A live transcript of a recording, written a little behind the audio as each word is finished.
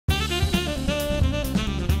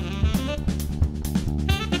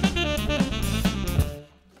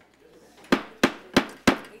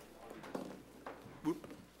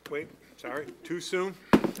Sorry, too soon?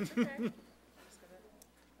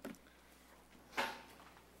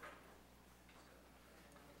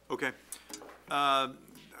 Okay.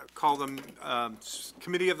 Call them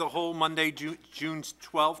Committee of the Whole, Monday, June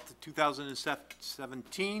 12th,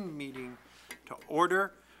 2017, meeting to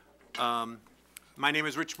order. My name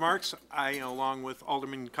is Rich Marks. I, along with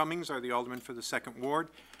Alderman Cummings, are the alderman for the 2nd Ward.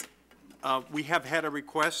 We have had a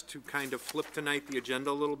request to kind of flip tonight the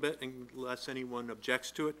agenda a little bit, unless anyone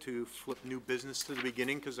objects to it, to flip new business to the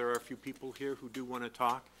beginning, because there are a few people here who do want to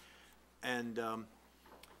talk and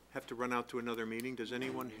have to run out to another meeting. Does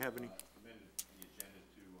anyone have any?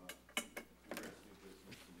 I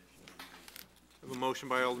have a motion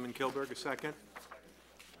by Alderman Kilberg, a second.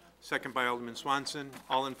 Second by Alderman Swanson.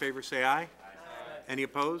 All in favor say aye. Aye. Any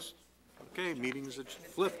opposed? Okay, meeting's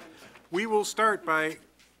flipped. We will start by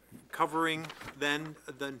covering then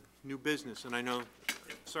the new business. And I know,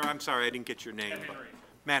 sir, I'm sorry, I didn't get your name.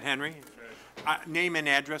 Matt Henry. Name and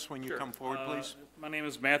address when you come forward, please. My name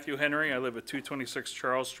is Matthew Henry. I live at 226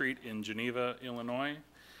 Charles Street in Geneva, Illinois.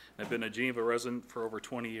 I've been a Geneva resident for over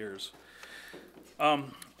 20 years.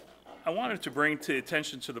 I wanted to bring to the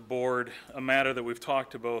attention to the board a matter that we've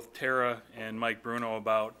talked to both Tara and Mike Bruno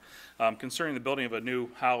about concerning the building of a new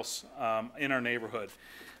house in our neighborhood.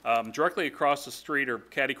 Directly across the street, or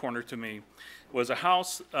catty corner to me, was a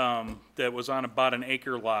house that was on about an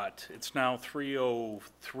acre lot. It's now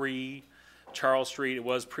 303 Charles Street. It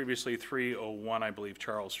was previously 301, I believe,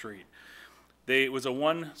 Charles Street. It was a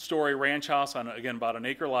one-story ranch house on, again, about an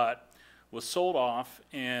acre lot, was sold off,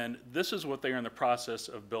 and this is what they are in the process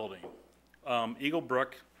of building. Eagle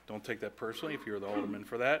Brook, don't take that personally if you're the alderman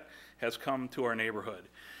for that, has come to our neighborhood.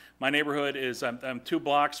 My neighborhood is, I'm 2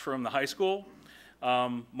 blocks from the high school.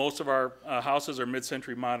 Most of our houses are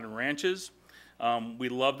mid-century modern ranches. We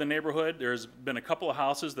love the neighborhood. There's been a couple of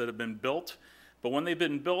houses that have been built, but when they've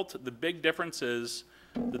been built, the big difference is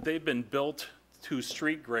that they've been built to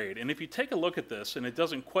street grade. And if you take a look at this, and it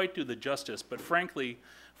doesn't quite do the justice, but frankly,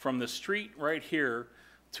 from the street right here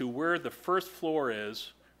to where the first floor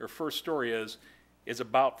is, or first story is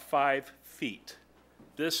about 5 feet.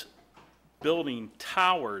 This building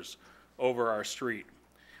towers over our street.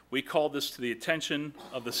 We called this to the attention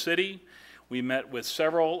of the city. We met with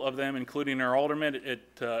several of them, including our alderman, at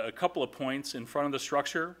a couple of points in front of the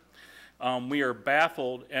structure. We are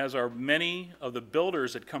baffled, as are many of the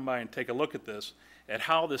builders that come by and take a look at this, at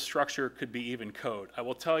how this structure could be even code. I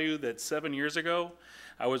will tell you that 7 years ago,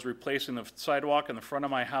 I was replacing the sidewalk in the front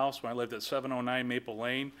of my house when I lived at 709 Maple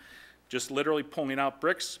Lane, just literally pulling out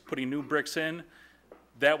bricks, putting new bricks in.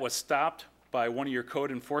 That was stopped by one of your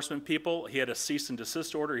code enforcement people. He had a cease and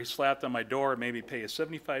desist order. He slapped on my door and made me pay a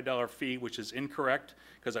 $75 fee, which is incorrect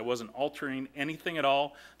because I wasn't altering anything at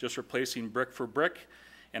all, just replacing brick for brick.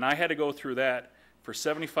 And I had to go through that for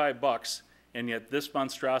 75 bucks, and yet this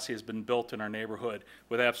monstrosity has been built in our neighborhood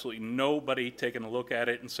with absolutely nobody taking a look at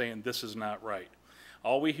it and saying this is not right.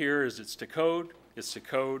 All we hear is it's to code, it's to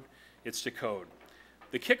code, it's to code.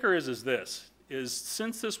 The kicker is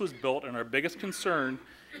since this was built, and our biggest concern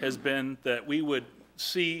has been that we would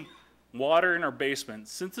see water in our basement.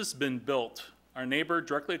 Since it's been built, our neighbor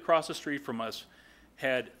directly across the street from us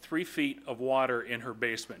had 3 feet of water in her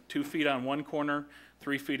basement, 2 feet on one corner,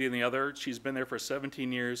 3 feet in the other. She's been there for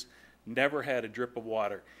 17 years, never had a drip of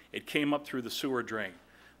water. It came up through the sewer drain.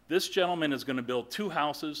 This gentleman is going to build 2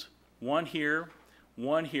 houses, one here,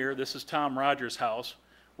 one here. This is Tom Rogers' house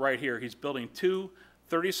right here. He's building 2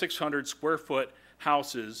 3,600 square foot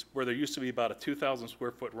houses where there used to be about a 2,000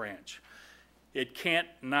 square foot ranch. It can't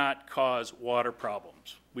not cause water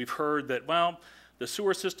problems. We've heard that, well, the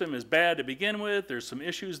sewer system is bad to begin with, there's some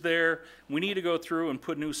issues there, we need to go through and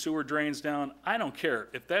put new sewer drains down. I don't care.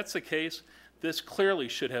 If that's the case, this clearly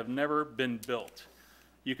should have never been built.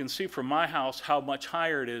 You can see from my house how much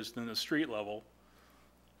higher it is than the street level.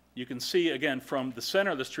 You can see, again, from the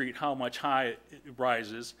center of the street how much high it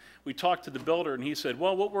rises. We talked to the builder, and he said,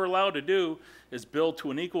 well, what we're allowed to do is build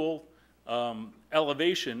to an equal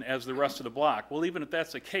elevation as the rest of the block. Well, even if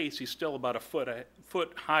that's the case, he's still about a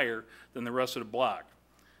foot higher than the rest of the block.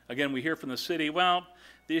 Again, we hear from the city, well,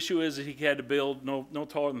 the issue is that he had to build no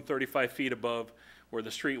taller than 35 feet above where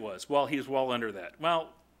the street was. Well, he's well under that. Well,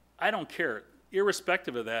 I don't care.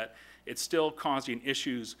 Irrespective of that, it's still causing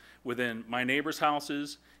issues within my neighbors'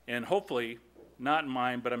 houses, and hopefully, not in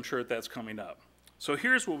mine, but I'm sure that's coming up. So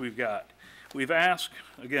here's what we've got. We've asked,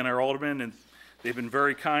 again, our aldermen, and they've been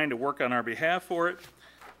very kind to work on our behalf for it.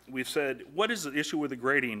 We've said, what is the issue with the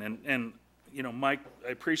grading? And you know, Mike,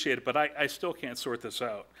 I appreciate it, but I still can't sort this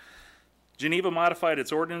out. Geneva modified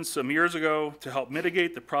its ordinance some years ago to help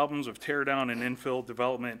mitigate the problems of tear down and infill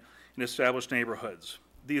development in established neighborhoods.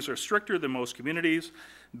 These are stricter than most communities.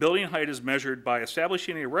 Building height is measured by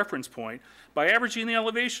establishing a reference point by averaging the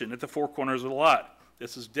elevation at the four corners of the lot.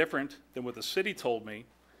 This is different than what the city told me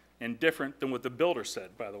and different than what the builder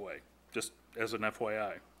said, by the way, just as an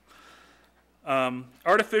FYI.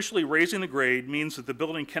 Artificially raising the grade means that the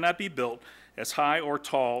building cannot be built as high or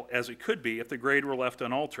tall as it could be if the grade were left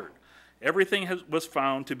unaltered. Everything was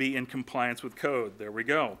found to be in compliance with code. There we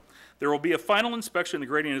go. There will be a final inspection of the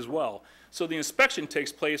grading as well. So the inspection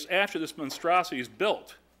takes place after this monstrosity is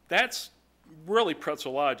built. That's really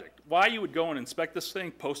pretzel logic. Why you would go and inspect this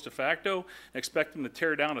thing post facto and expect them to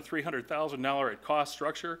tear down a $300,000 at cost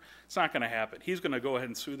structure? It's not going to happen. He's going to go ahead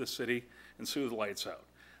and sue the city and sue the lights out.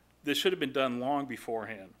 This should have been done long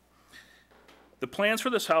beforehand. The plans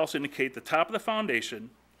for this house indicate the top of the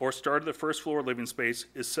foundation or start of the first floor living space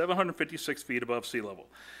is 756 feet above sea level.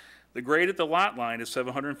 The grade at the lot line is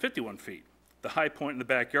 751 feet. The high point in the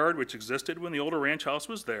backyard, which existed when the older ranch house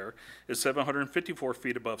was there, is 754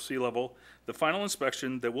 feet above sea level. The final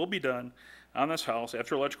inspection that will be done on this house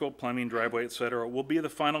after electrical, plumbing, driveway, etc., will be the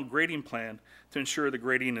final grading plan to ensure the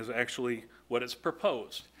grading is actually what is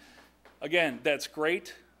proposed. Again, that's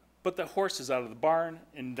great, but the horse is out of the barn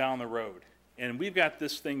and down the road. And we've got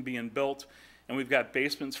this thing being built, and we've got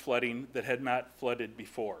basements flooding that had not flooded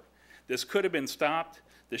before. This could have been stopped.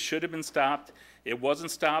 This should have been stopped. It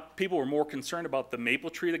wasn't stopped. People were more concerned about the maple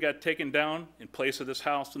tree that got taken down in place of this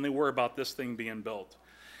house than they were about this thing being built.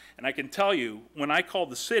 And I can tell you, when I called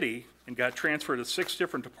the city and got transferred to 6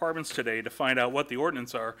 different departments today to find out what the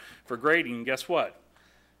ordinance are for grading, guess what?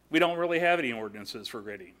 We don't really have any ordinances for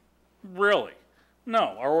grading. Really?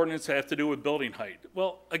 No, our ordinances have to do with building height.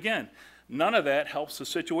 Well, again, none of that helps the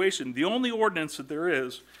situation. The only ordinance that there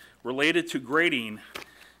is related to grading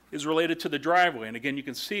is related to the driveway. And again, you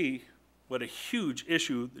can see what a huge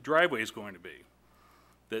issue the driveway is going to be.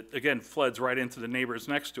 That, again, floods right into the neighbors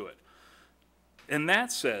next to it. And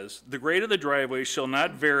that says the grade of the driveway shall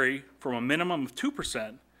not vary from a minimum of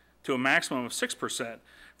 2% to a maximum of 6%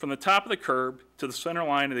 from the top of the curb to the center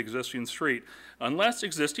line of the existing street, unless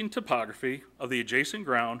existing topography of the adjacent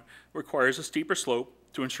ground requires a steeper slope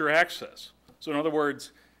to ensure access. So in other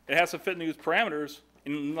words, it has to fit in these parameters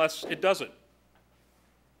unless it doesn't.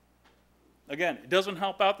 Again, it doesn't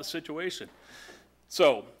help out the situation.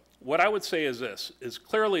 So what I would say is this, is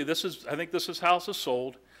clearly this is, I think this house is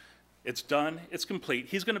sold. It's done, it's complete.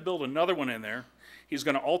 He's gonna build another one in there. He's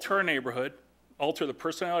gonna alter our neighborhood, alter the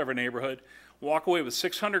personality of our neighborhood, walk away with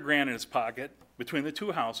 600 grand in his pocket between the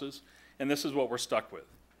two houses, and this is what we're stuck with.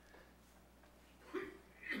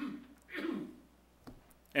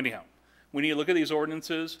 Anyhow, when you look at these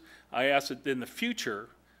ordinances, I ask that in the future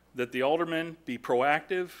that the aldermen be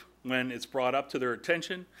proactive when it's brought up to their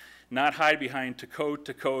attention, not hide behind to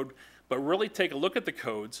code, but really take a look at the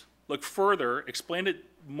codes, look further, explain it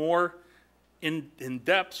more in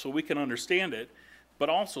depth so we can understand it, but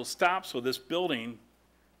also stop so this building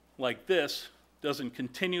like this doesn't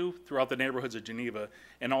continue throughout the neighborhoods of Geneva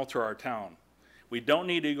and alter our town. We don't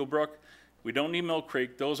need Eagle Brook, we don't need Mill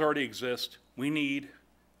Creek, those already exist. We need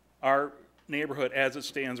our neighborhood as it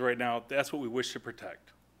stands right now. That's what we wish to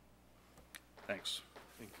protect. Thanks.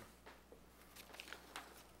 Thank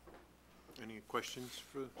you. Any questions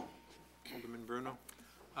for Alderman Bruno?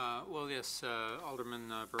 Well, yes,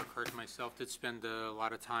 Alderman Burkhart and myself did spend a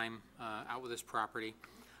lot of time out with this property.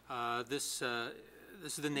 This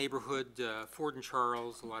is the neighborhood, Ford and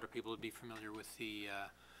Charles. A lot of people would be familiar with the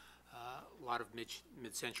a lot of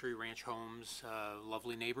mid-century ranch homes.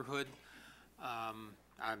 Lovely neighborhood.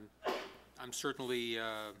 I'm certainly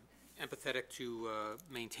empathetic to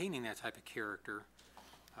maintaining that type of character.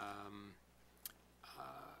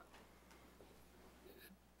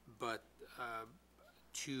 But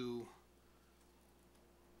to,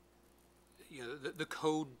 you know, the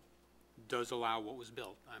code does allow what was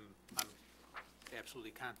built. I'm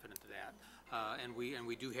absolutely confident of that. And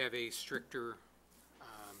we do have a stricter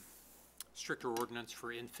ordinance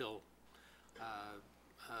for infill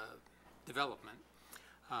development.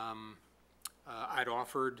 I'd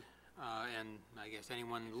offered, and I guess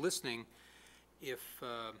anyone listening, if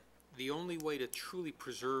the only way to truly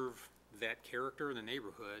preserve that character in the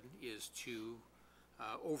neighborhood is to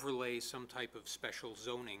overlay some type of special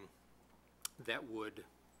zoning that would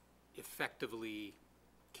effectively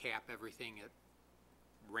cap everything at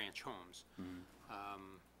ranch homes.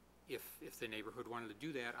 Mm-hmm. If the neighborhood wanted to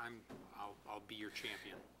do that, I'll be your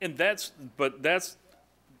champion. And that's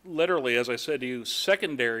literally, as I said to you,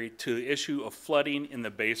 secondary to the issue of flooding in the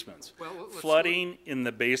basements. Well, let's Flooding in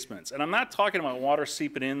the basements. And I'm not talking about water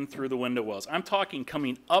seeping in through the window wells. I'm talking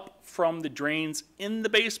coming up from the drains in the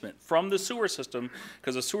basement, from the sewer system,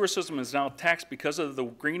 because the sewer system is now taxed because of the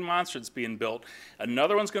green monster that's being built.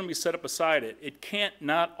 Another one's going to be set up beside it. It can't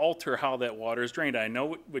not alter how that water is drained. I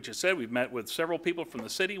know what you said. We've met with several people from the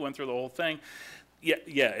city, went through the whole thing. Yeah,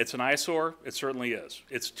 it's an eyesore. It certainly is.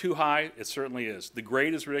 It's too high. It certainly is. The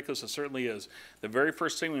grade is ridiculous. It certainly is. The very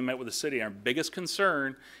first thing we met with the city, our biggest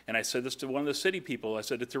concern, and I said this to one of the city people, I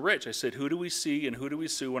said it to Rich, I said, who do we see and who do we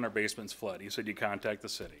sue when our basements flood? He said, you contact the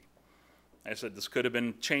city. I said, this could have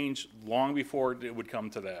been changed long before it would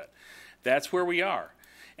come to that. That's where we are.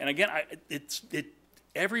 And again,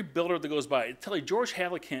 every builder that goes by, I tell you, George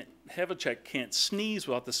Havlicek can't sneeze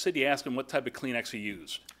without the city asking what type of Kleenex he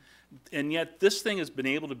used. And yet this thing has been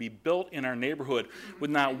able to be built in our neighborhood with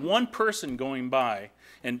not one person going by,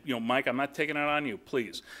 and Mike, I'm not taking it on you,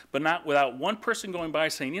 please, but not without one person going by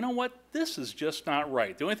saying, you know what, this is just not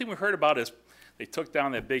right. The only thing we heard about is they took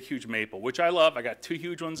down that big, huge maple, which I love. I got 2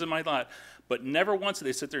 huge ones in my lot, but never once did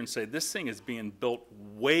they sit there and say, this thing is being built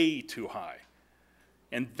way too high.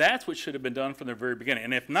 And that's what should have been done from the very beginning.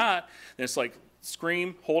 And if not, then it's like,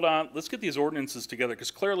 scream, hold on, let's get these ordinances together, because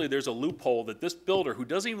clearly there's a loophole that this builder, who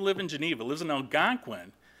doesn't even live in Geneva, lives in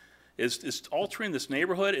Algonquin, is altering this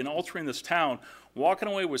neighborhood and altering this town, walking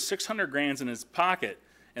away with 600 grand in his pocket,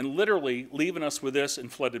 and literally leaving us with this in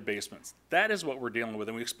flooded basements. That is what we're dealing with,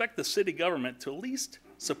 and we expect the city government to at least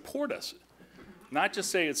support us, not just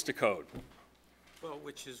say it's to code. Well,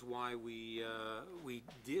 which is why we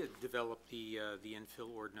did develop the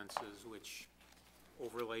infill ordinances, which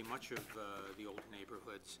overlay much of the old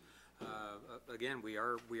neighborhoods. Again, we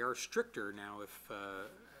are stricter now if.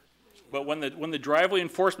 But when the driveway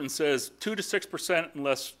enforcement says 2 to 6%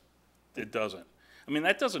 unless it doesn't, I mean,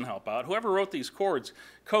 that doesn't help out. Whoever wrote these codes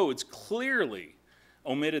clearly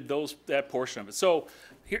omitted that portion of it. So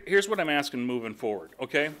here's what I'm asking moving forward,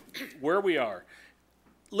 okay? Where we are.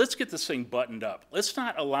 Let's get this thing buttoned up. Let's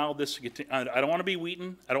not allow this to get to, I don't want to be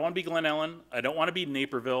Wheaton. I don't want to be Glen Ellen. I don't want to be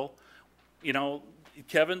Naperville.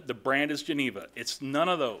 Kevin, the brand is Geneva. It's none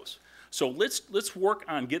of those. So let's work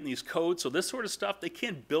on getting these codes. So this sort of stuff, they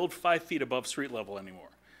can't build 5 feet above street level anymore.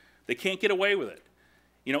 They can't get away with it.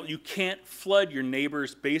 You can't flood your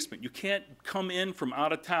neighbor's basement. You can't come in from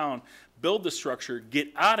out of town, build the structure, get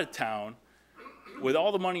out of town with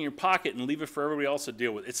all the money in your pocket and leave it for everybody else to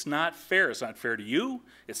deal with. It's not fair. It's not fair to you.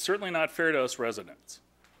 It's certainly not fair to us residents,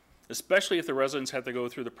 especially if the residents have to go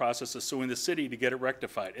through the process of suing the city to get it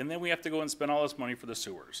rectified. And then we have to go and spend all this money for the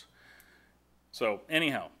sewers. So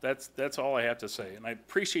anyhow, that's all I have to say. And I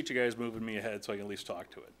appreciate you guys moving me ahead so I can at least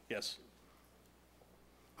talk to it. Yes?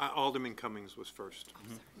 Alderman Cummings was first.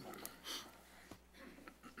 Mm-hmm.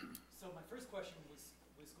 So my first question was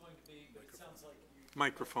going to be, but it sounds like you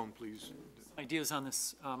Microphone, please. ideas on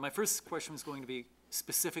this. My first question was going to be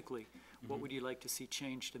specifically, what would you like to see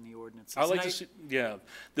changed in the ordinances? I like to see, yeah,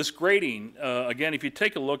 this grading, again, if you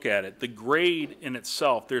take a look at it, the grade in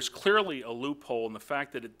itself, there's clearly a loophole in the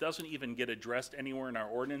fact that it doesn't even get addressed anywhere in our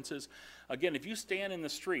ordinances. Again, if you stand in the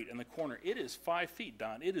street in the corner, it is 5 feet,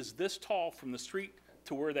 Don. It is this tall from the street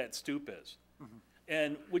to where that stoop is.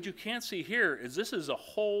 And what you can't see here is this is a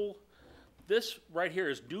whole, this right here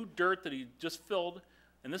is new dirt that he just filled,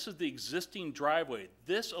 and this is the existing driveway.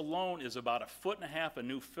 This alone is about 1.5 feet of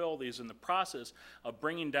new fill that he's in the process of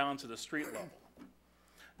bringing down to the street level.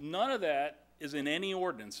 None of that is in any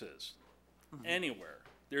ordinances, anywhere.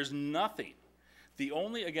 There's nothing. The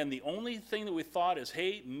only thing that we thought is,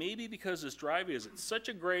 hey, maybe because this driveway is at such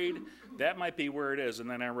a grade, that might be where it is. And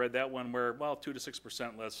then I read that one where, well, 2 to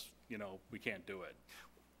 6% less, we can't do it.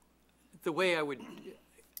 The way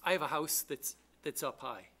I have a house that's up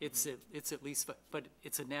high. It's at least, but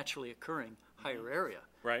it's a naturally occurring higher area.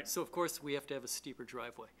 Right. So of course, we have to have a steeper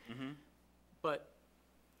driveway. But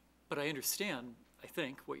I understand, I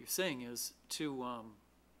think, what you're saying is to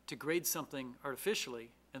grade something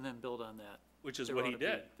artificially and then build on that. Which is what he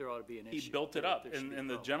did. There ought to be an issue. He built it up. And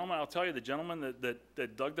the gentleman, I'll tell you, the gentleman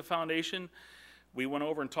that dug the foundation, we went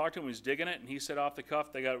over and talked to him, he was digging it, and he said off the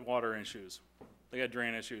cuff, they got water issues. They got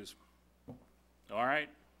drain issues. All right,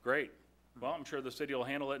 great. Well, I'm sure the city will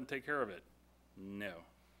handle it and take care of it. No.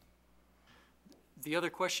 The other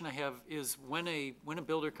question I have is when a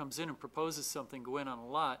builder comes in and proposes something go in on a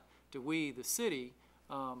lot, do we, the city,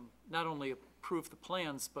 not only approve the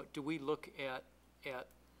plans, but do we look at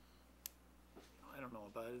I don't know,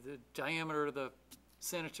 about the diameter of the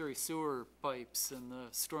sanitary sewer pipes and the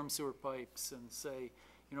storm sewer pipes and say,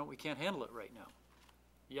 we can't handle it right now.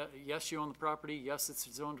 Yes, you own the property. Yes, it's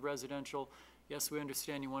zoned residential. yes, we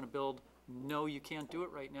understand you want to build, no, you can't do it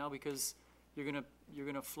right now because you're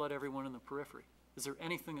gonna flood everyone in the periphery? Is there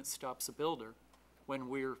anything that stops a builder when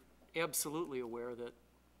we're absolutely aware that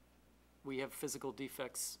we have physical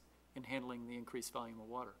defects in handling the increased volume of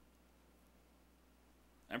water?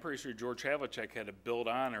 I'm pretty sure George Havlicek had to build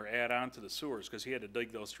on or add on to the sewers because he had to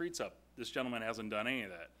dig those streets up. This gentleman hasn't done any of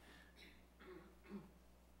that.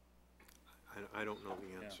 I don't know the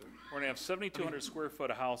Yeah. answer. We're gonna have 7,200 square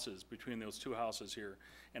foot of houses between those two houses here.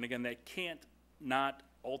 And again, that can't not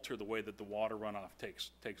alter the way that the water runoff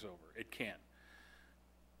takes over. It can't.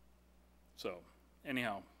 So,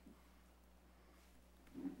 anyhow,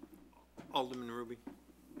 Alderman Ruby?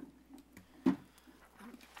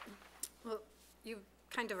 Well, you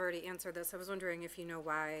kind of already answered this. I was wondering if you know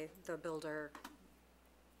why the builder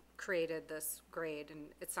created this grade, and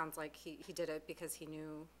it sounds like he did it because he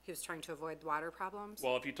knew he was trying to avoid water problems.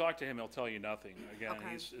 well, if you talk to him, he'll tell you nothing. Again,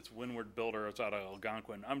 Okay. it's Windward Builder, it's out of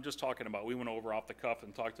Algonquin. I'm just talking about, we went over off the cuff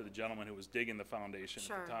and talked to the gentleman who was digging the foundation at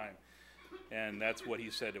Sure. the time. And that's what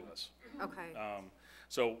he said to us. Okay,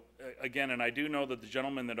 So, again, and I do know that the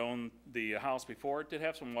gentleman that owned the house before did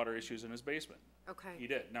have some water issues in his basement. He okay,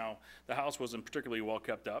 did. Now, the house wasn't particularly well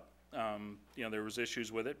kept up. You know, there was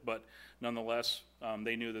issues with it, but nonetheless,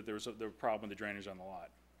 they knew that there was a problem with the drainage on the lot.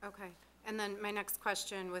 okay. And then my next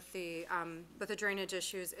question with the drainage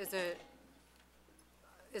issues, is it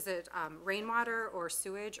rainwater or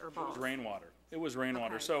sewage or It both? was rainwater. It was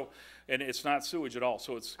rainwater. Okay. So, and it's not sewage at all.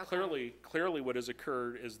 So it's Okay. clearly what has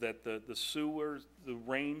occurred is that the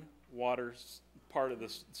rainwater part of the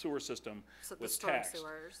sewer system So the was storm taxed.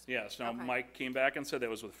 sewers. Yes. Now, Okay. Mike came back and said that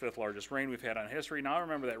was the 5th largest rain we've had on history. Now, I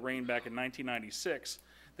remember that rain back in 1996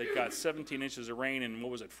 that got 17 inches of rain in,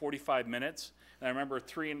 what was it, 45 minutes? And I remember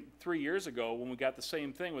 3 years ago when we got the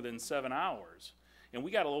same thing within 7 hours. And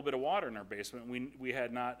we got a little bit of water in our basement. We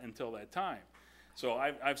had not until that time. So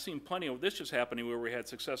I've seen plenty of this just happening where we had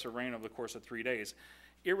successive rain over the course of 3 days.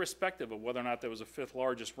 Irrespective of whether or not there was a 5th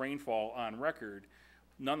largest rainfall on record,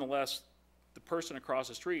 nonetheless, the person across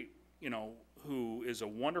the street, you know, who is a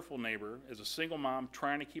wonderful neighbor, is a single mom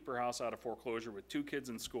trying to keep her house out of foreclosure with 2 kids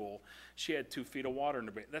in school, she had 2 feet of water in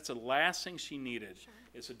her basement. That's the last thing she needed,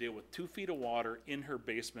 is to deal with 2 feet of water in her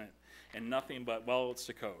basement and nothing but, well, it's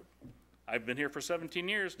the code. I've been here for 17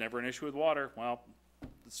 years, never an issue with water. Well,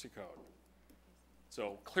 it's the code.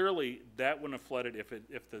 So clearly, that wouldn't have flooded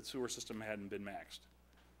if the sewer system hadn't been maxed.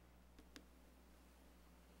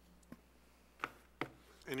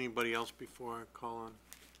 Anybody else before I call on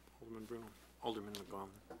Alderman Bruno? Alderman McGowan?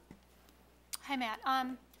 Hi, Matt.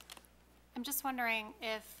 I'm just wondering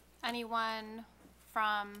if anyone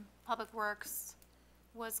from Public Works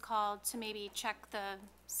was called to maybe check the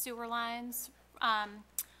sewer lines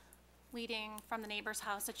leading from the neighbor's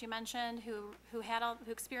house that you mentioned, who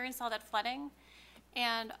experienced all that flooding.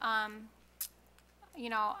 And you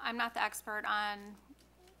know, I'm not the expert on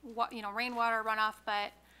what, you know, rainwater runoff,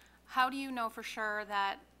 but how do you know for sure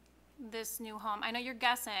that this new home, I know you're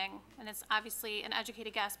guessing, and it's obviously an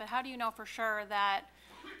educated guess, but how do you know for sure that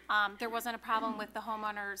there wasn't a problem with the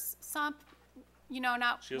homeowner's sump, you know,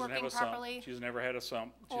 not She doesn't have working a sump. properly? She's never had a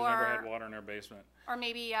sump. She's never had Or- water in her basement. Or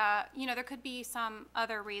maybe, you know, there could be some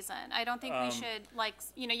other reason. I don't think we should, like,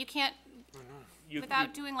 you know, you can't,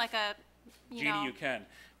 without doing like a, you know. Jeannie, you can.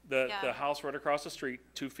 The Yeah. house right across the street,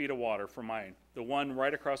 2 feet of water from mine. The one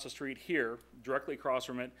right across the street here, directly across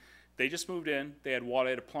from it, they just moved in. They had water.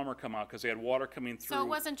 They had a plumber come out because they had water coming through. So it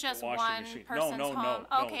wasn't the just washing one machine. person's No, home?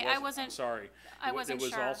 no, Okay, it I wasn't. wasn't- Sorry. I wasn't It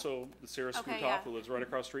was sure. also Sarah Okay, Scootop, yeah. who lives right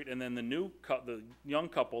across the street, and then the young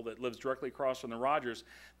couple that lives directly across from the Rogers,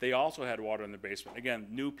 they also had water in the basement. Again,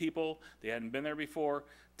 new people, they hadn't been there before.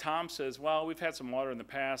 Tom says, well, we've had some water in the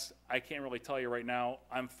past. I can't really tell you right now.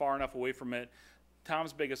 I'm far enough away from it.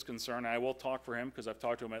 Tom's biggest concern, and I will talk for him because I've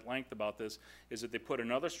talked to him at length about this, is that they put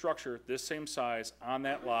another structure this same size on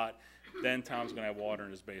that lot, then Tom's gonna have water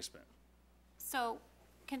in his basement. So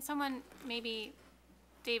can someone maybe,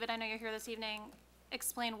 David, I know you're here this evening,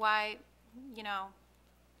 explain why, you know,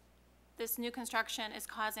 this new construction is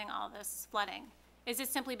causing all this flooding? Is it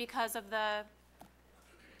simply because of the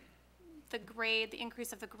grade, the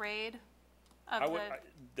increase of the grade of the?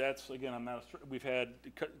 That's, again, I'm not, we've had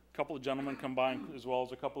a couple of gentlemen come by, as well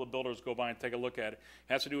as a couple of builders go by and take a look at it.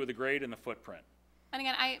 It has to do with the grade and the footprint. And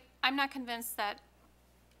again, I'm not convinced that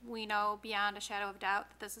we know beyond a shadow of doubt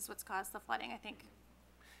that this is what's caused the flooding. I think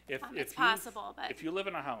If it's you've- possible, but- If you live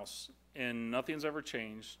in a house and nothing's ever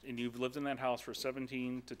changed, and you've lived in that house for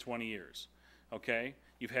 17 to 20 years, okay?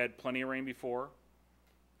 You've had plenty of rain before,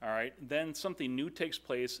 all right? Then something new takes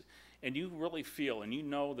place, and you really feel and you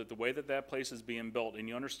know that the way that that place is being built, and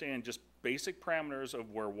you understand just basic parameters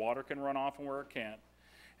of where water can run off and where it can't,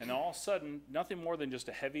 and all of a sudden, nothing more than just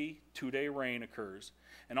a heavy 2-day rain occurs,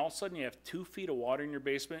 and all of a sudden you have 2 feet of water in your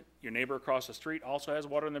basement, your neighbor across the street also has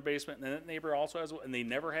water in their basement, and then that neighbor also has, and they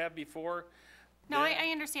never have before. No, I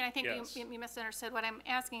understand. I think Yes. you misunderstood. What I'm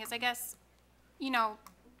asking is, I guess, you know,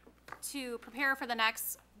 to prepare for the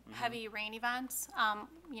next heavy rain event,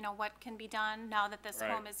 you know, what can be done now that this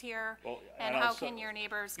Right. home is here? Well, And and how also- can your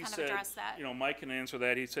neighbors He kind of said, address that? You know, Mike can answer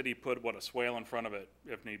that. He said he put, what, a swale in front of it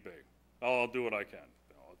if need be. I'll do what I can.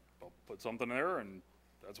 I'll put something there and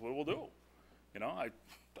that's what we'll do. You know, I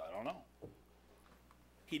don't know.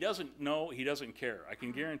 He doesn't know, he doesn't care. I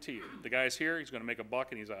can guarantee you. The guy's here, he's gonna make a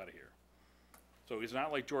buck and he's out of here. So he's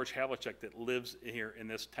not like George Havlicek that lives here in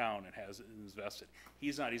this town and is invested.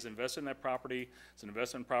 He's not, he's invested in that property. It's an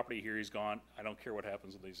investment property here, he's gone. I don't care what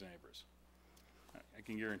happens with these neighbors. I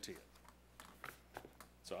can guarantee it.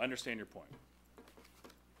 So I understand your point.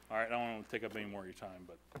 All right, I don't want to take up any more of your time,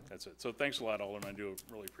 but that's it. So thanks a lot, Alderman. I do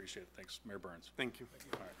really appreciate it. Thanks, Mayor Burns. Thank you.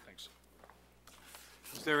 All right, thanks.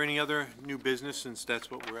 Is there any other new business, since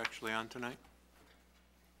that's what we're actually on tonight?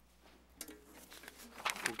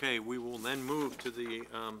 Okay, we will then move to the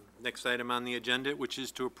next item on the agenda, which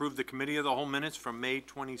is to approve the Committee of the Whole minutes from May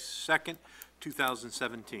 22nd,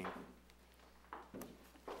 2017.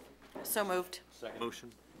 So moved.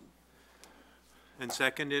 Motion. And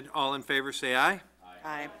seconded. All in favor, say aye.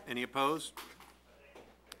 Aye. Any opposed?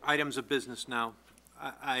 Items of business now.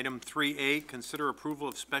 Item 3A, consider approval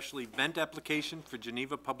of special event application for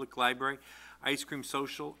Geneva Public Library Ice Cream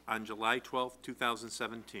Social on July 12th,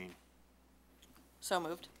 2017. So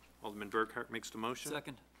moved. Alderman Burkhart makes the motion.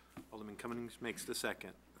 Second. Alderman Cummings makes the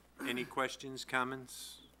second. Any questions,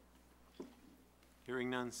 comments? Hearing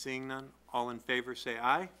none, seeing none. All in favor, say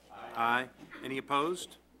aye. Aye. Any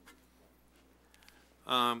opposed?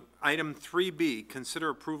 Item 3B, consider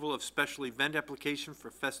approval of special event application for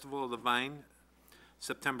Festival of the Vine,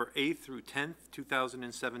 September 8th through 10th,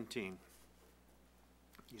 2017.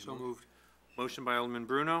 So moved. Motion by Alderman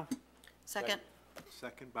Bruno, Second.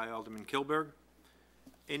 second by Alderman Kilberg.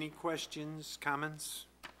 Any questions, comments?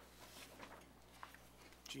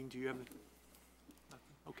 Jean, do you have it?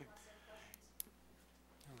 Nothing? Okay.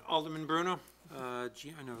 Alderman Bruno?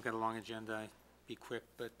 Gene, I know we've got a long agenda, I'll be quick,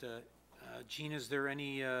 but Gene, is there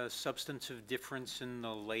any substantive difference in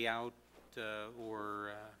the layout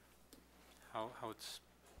or how it's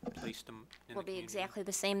placed in the Will be community? exactly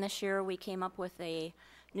the same this year. We came up with a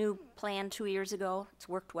new plan 2 years ago. It's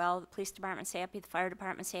worked well. The police department's happy, the fire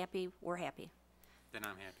department's happy, we're happy. Then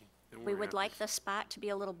I'm happy. We would like the spot to be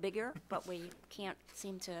a little bigger, but we can't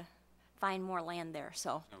seem to find more land there,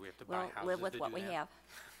 so No, we have to buy we'll live houses with to what do we that. have.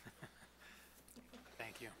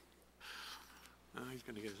 Thank you. He's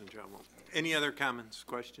gonna get us in trouble. Any other comments,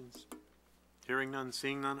 questions? Hearing none,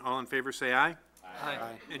 seeing none, all in favor say aye.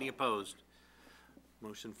 Aye. Any opposed?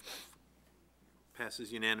 Motion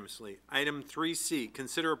passes unanimously. Item 3C,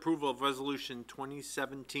 consider approval of Resolution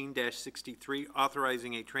 2017-63,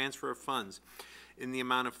 authorizing a transfer of funds in the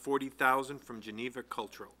amount of $40,000 from Geneva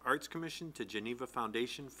Cultural Arts Commission to Geneva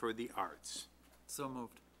Foundation for the Arts. So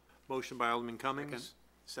moved. Motion by Alderman Cummings,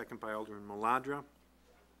 second by Alderman Maladra.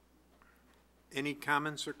 Any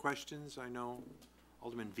comments or questions? I know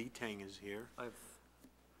Alderman Vitang is here. I've,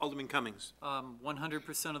 Alderman Cummings.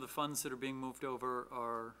 100% of the funds that are being moved over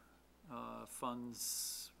are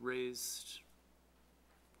funds raised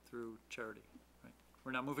through charity, right?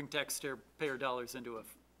 We're not moving taxpayer dollars into a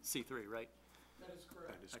C3, right? That is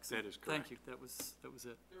correct. That is correct. Thank you, that was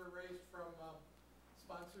it. They were raised from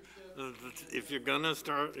sponsorship. If you're gonna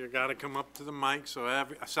start, you gotta come up to the mic, so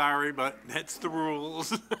sorry, but that's the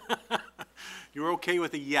rules. You're okay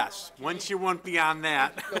with a yes. Once you went beyond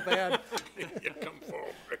that, Go bad. you come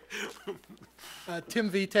forward. Tim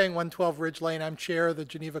Vitang, 112 Ridge Lane. I'm Chair of the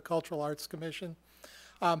Geneva Cultural Arts Commission.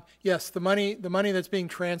 Yes, the money that's being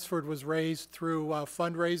transferred was raised through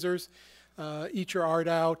fundraisers, Eat Your Art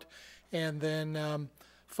Out, and then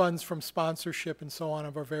funds from sponsorship and so on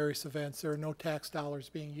of our various events. There are no tax dollars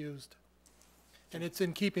being used. And it's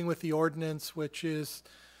in keeping with the ordinance, which is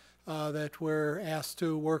that we're asked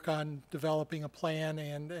to work on developing a plan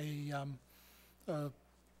and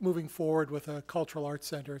moving forward with a cultural arts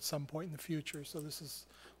center at some point in the future. So this is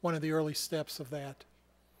one of the early steps of that.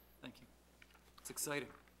 Thank you. It's exciting.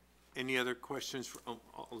 Any other questions for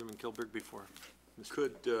Alderman Kilberg before?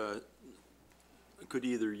 Could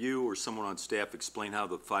either you or someone on staff explain how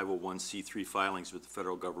the 501c3 filings with the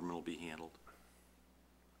federal government will be handled?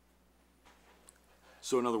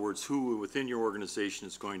 So in other words, who within your organization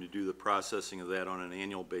is going to do the processing of that on an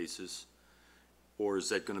annual basis? or is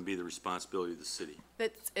that gonna be the responsibility of the city?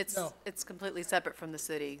 No. It's completely separate from the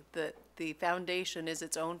city. The foundation is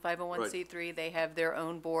its own 501c3. They have their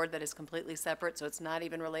own board that is completely separate, so it's not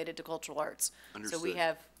even related to cultural arts. So we Understood.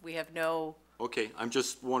 have no, Okay, I'm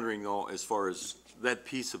just wondering though, as far as that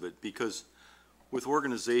piece of it, because with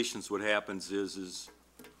organizations, what happens is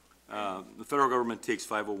the federal government takes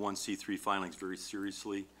 501c3 filings very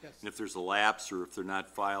seriously. Yes. And if there's a lapse or if they're not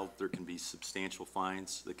filed, there can be substantial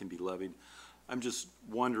fines that can be levied. I'm just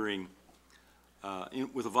wondering,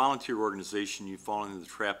 with a volunteer organization, you fall into the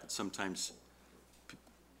trap that sometimes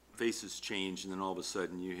faces change and then all of a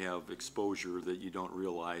sudden you have exposure that you don't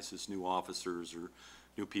realize as new officers or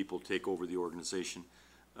new people take over the organization.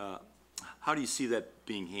 How do you see that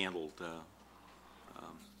being handled?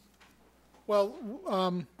 Well,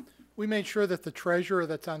 we made sure that the treasurer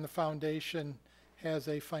that's on the foundation has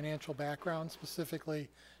a financial background. Specifically,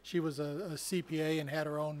 she was a CPA and had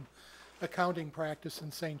her own accounting practice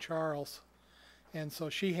in St. Charles. And so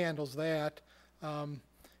she handles that. And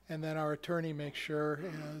then our attorney makes sure,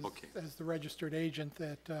 Okay. as the registered agent,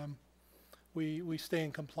 that we stay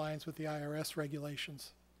in compliance with the IRS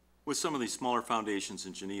regulations. With some of these smaller foundations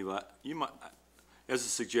in Geneva, you might, as a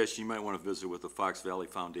suggestion, you might want to visit with the Fox Valley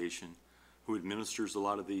Foundation, who administers a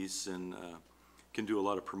lot of these and can do a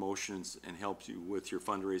lot of promotions and help you with your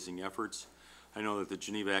fundraising efforts. I know that the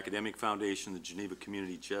Geneva Academic Foundation, the Geneva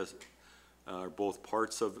Community Chest are both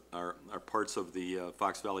parts of the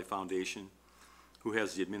Fox Valley Foundation, who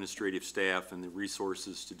has the administrative staff and the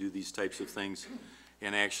resources to do these types of things,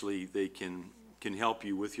 and actually they can help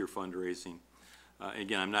you with your fundraising.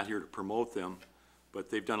 Again, I'm not here to promote them, but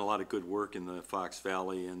they've done a lot of good work in the Fox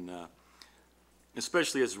Valley, and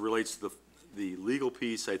especially as it relates to the legal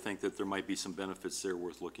piece, I think that there might be some benefits there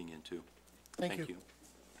worth looking into. Thank you.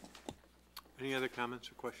 Any other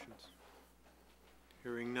comments or questions?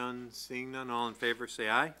 Hearing none, seeing none, all in favor, say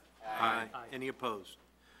aye. Aye. Any opposed?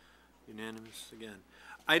 Unanimous again.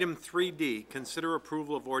 Item 3D, consider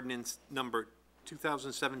approval of ordinance number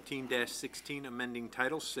 2017-16, amending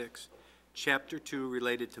Title VI, Chapter 2,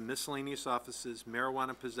 related to miscellaneous offices,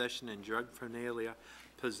 marijuana possession, and drug paraphernalia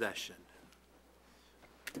possession.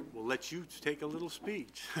 We'll let you take a little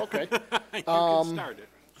speech. Okay. You can start it.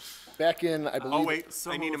 Back in, I believe. Oh, wait,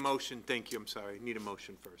 I need a motion, thank you, I'm sorry, I need a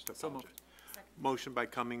motion first, I apologize. Motion by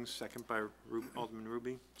Cummings, second by Alderman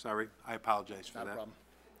Ruby, sorry, I apologize for Not a that.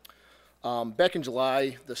 problem. Back in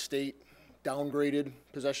July, the state downgraded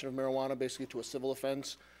possession of marijuana basically to a civil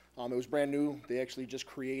offense. It was brand new. They actually just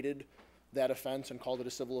created that offense and called it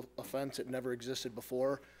a civil offense. It never existed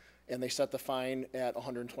before, and they set the fine at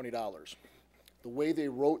 $120. The way they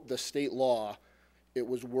wrote the state law, it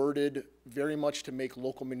was worded very much to make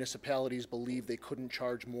local municipalities believe they couldn't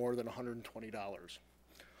charge more than $120.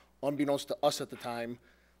 Unbeknownst to us at the time,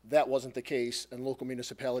 that wasn't the case, and local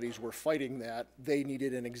municipalities were fighting that. They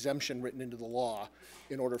needed an exemption written into the law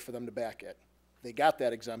in order for them to back it. They got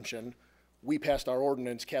that exemption. We passed our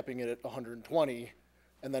ordinance capping it at 120,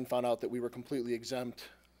 and then found out that we were completely exempt.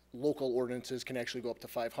 Local ordinances can actually go up to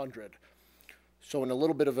 500. So in a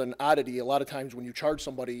little bit of an oddity, a lot of times when you charge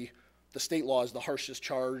somebody, the state law is the harshest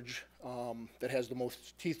charge that has the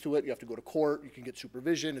most teeth to it. You have to go to court, you can get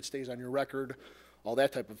supervision, it stays on your record, all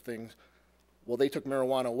that type of things. Well, they took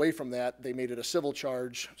marijuana away from that. They made it a civil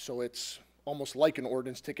charge, so it's almost like an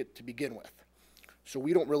ordinance ticket to begin with. So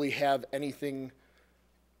we don't really have anything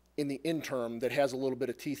in the interim that has a little bit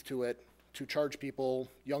of teeth to it to charge people,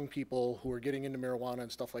 young people who are getting into marijuana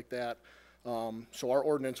and stuff like that. So our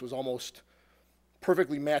ordinance was almost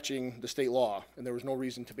perfectly matching the state law, and there was no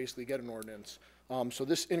reason to basically get an ordinance. So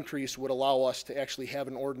this increase would allow us to actually have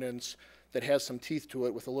an ordinance that has some teeth to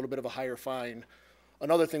it with a little bit of a higher fine.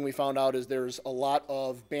 Another thing we found out is there's a lot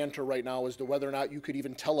of banter right now as to whether or not you could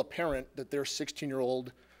even tell a parent that their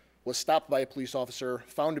 16-year-old was stopped by a police officer,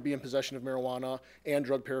 found to be in possession of marijuana and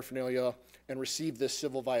drug paraphernalia, and received this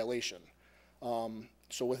civil violation.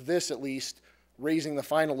 So with this, at least, raising the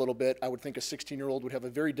fine a little bit, I would think a 16-year-old would have a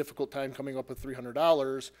very difficult time coming up with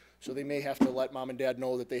 $300, so they may have to let mom and dad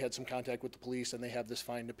know that they had some contact with the police and they have this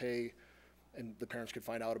fine to pay, and the parents could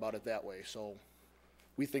find out about it that way. So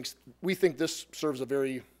we think this serves a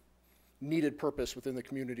very needed purpose within the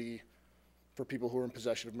community for people who are in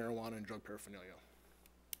possession of marijuana and drug paraphernalia.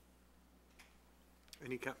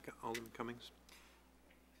 Any, Alderman Cummings?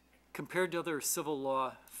 Compared to other civil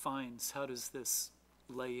law fines, how does this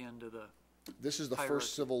lay into the, This is the hierarchy?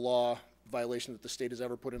 first civil law violation that the state has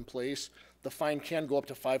ever put in place. The fine can go up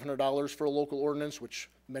to $500 for a local ordinance, which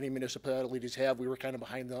many municipalities have. We were kind of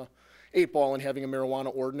behind the 8 ball in having a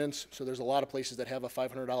marijuana ordinance, so there's a lot of places that have a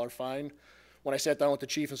 $500 fine. When I sat down with the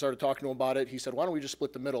chief and started talking to him about it, he said, why don't we just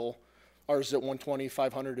split the middle? Ours is at 120,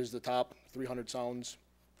 500 is the top, 300 sounds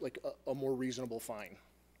like a more reasonable fine.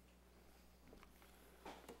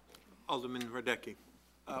 Alderman Radecki.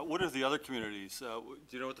 What are the other communities? Do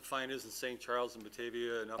you know what the fine is in St. Charles and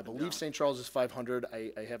Batavia and up I and down? believe St. Charles is 500.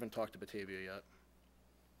 I haven't talked to Batavia yet.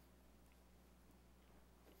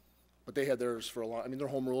 But they had theirs for a long, I mean, they're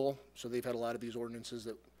home rule, so they've had a lot of these ordinances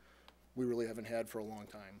that we really haven't had for a long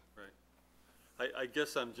time. Right. I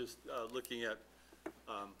guess I'm just looking at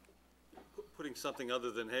putting something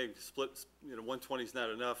other than, hey, split, 120 is not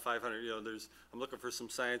enough, 500, I'm looking for some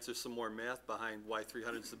science or some more math behind why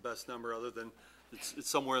 300 is the best number, other than it's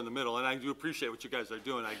somewhere in the middle. And I do appreciate what you guys are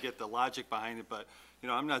doing. I get the logic behind it, but,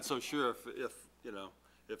 I'm not so sure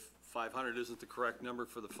if 500 isn't the correct number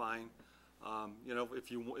for the fine.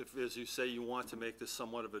 If, as you say, you want to make this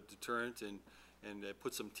somewhat of a deterrent and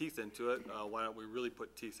put some teeth into it, why don't we really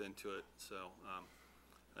put teeth into it? So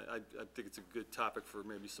I think it's a good topic for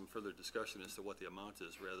maybe some further discussion as to what the amount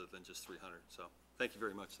is rather than just 300. So thank you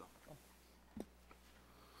very much, though.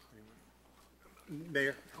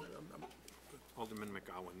 Mayor? Alderman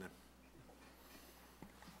McGowan then.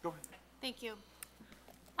 Go ahead. Thank you.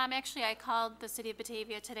 Actually, I called the city of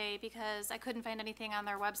Batavia today because I couldn't find anything on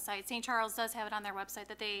their website. St. Charles does have it on their website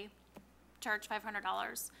that they charge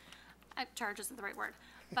 $500. Charge isn't the right word.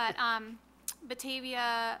 But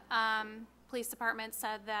Batavia Police Department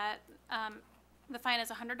said that the fine is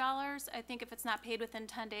 $100. I think if it's not paid within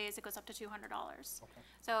 10 days, it goes up to $200. Okay.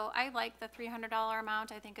 So I like the $300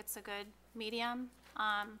 amount. I think it's a good medium.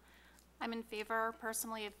 I'm in favor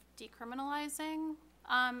personally of decriminalizing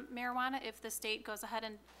marijuana if the state goes ahead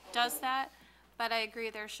and does that, but I agree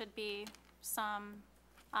there should be some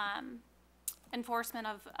enforcement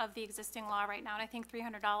of the existing law right now, and I think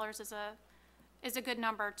 $300 is a good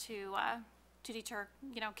number to deter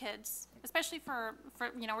kids, especially for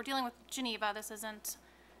we're dealing with Geneva. This isn't.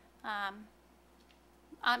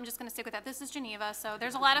 I'm just going to stick with that. This is Geneva, so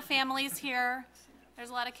there's a lot of families here. There's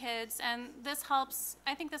a lot of kids, and this helps.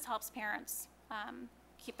 I think this helps parents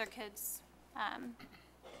keep their kids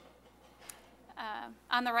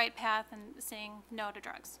on the right path and saying no to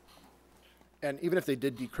drugs. And even if they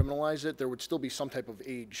did decriminalize it, there would still be some type of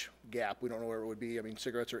age gap. We don't know where it would be. I mean,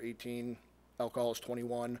 cigarettes are 18, alcohol is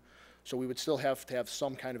 21. So we would still have to have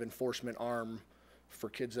some kind of enforcement arm for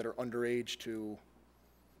kids that are underage to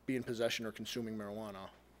be in possession or consuming marijuana.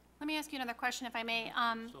 Let me ask you another question, if I may.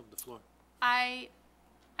 Still have the floor. I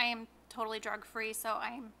am totally drug-free, so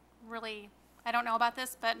I don't know about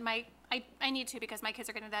this, but I need to because my kids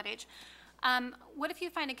are getting to that age. What if you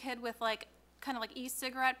find a kid with kind of like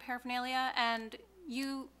e-cigarette paraphernalia and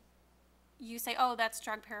you say, oh, that's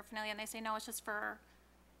drug paraphernalia, and they say, no, it's just for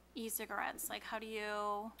e-cigarettes? Like, how do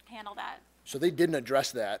you handle that? So they didn't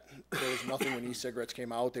address that. There was nothing when e-cigarettes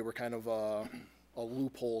came out. They were kind of a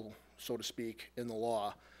loophole, so to speak, in the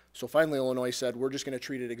law. So finally, Illinois said, we're just going to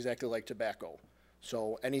treat it exactly like tobacco.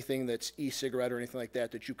 So anything that's e-cigarette or anything like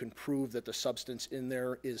that, that you can prove that the substance in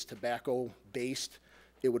there is tobacco-based,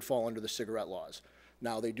 it would fall under the cigarette laws.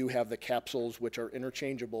 Now, they do have the capsules, which are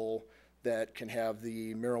interchangeable, that can have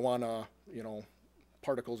the marijuana,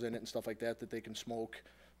 particles in it and stuff like that, that they can smoke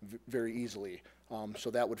very easily.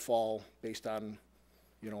 So that would fall based on,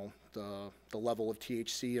 the level of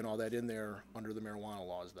THC and all that in there under the marijuana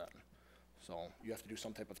laws then. So you have to do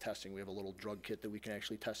some type of testing. We have a little drug kit that we can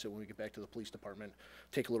actually test it when we get back to the police department,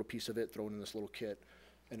 take a little piece of it, throw it in this little kit,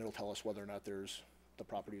 and it'll tell us whether or not there's the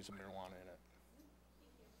properties of marijuana in it.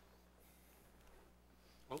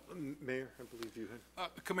 Well, Mayor, I believe you had.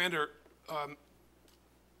 Commander,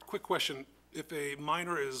 quick question. If a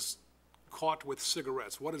minor is caught with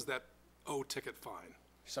cigarettes, what is that O-ticket fine?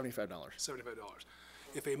 $75. $75.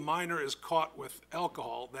 If a minor is caught with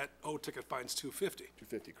alcohol, that O-ticket fine's $250.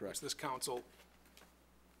 $250, correct. This council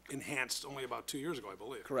enhanced only about 2 years ago, I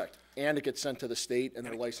believe. Correct. And it gets sent to the state and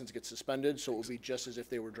their license gets suspended, so it will be just as if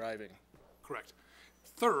they were driving. Correct.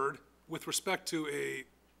 Third, with respect to a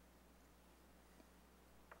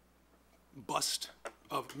bust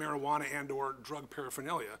of marijuana and/or drug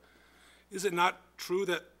paraphernalia, is it not true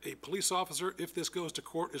that a police officer, if this goes to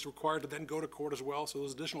court, is required to then go to court as well? So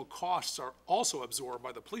those additional costs are also absorbed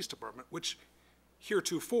by the police department, which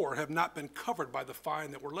heretofore have not been covered by the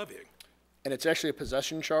fine that we're levying. And it's actually a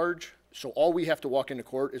possession charge, so all we have to walk into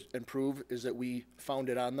court and prove is that we found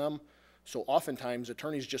it on them. So oftentimes,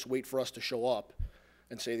 attorneys just wait for us to show up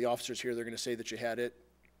and say, the officer's here, they're gonna say that you had it,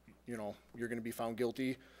 you're gonna be found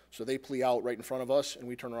guilty. So they plea out right in front of us, and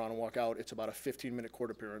we turn around and walk out. It's about a 15-minute court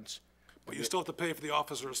appearance. But you still have to pay for the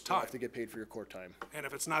officer's time. You have to get paid for your court time. And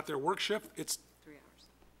if it's not their work shift, it's 3 hours.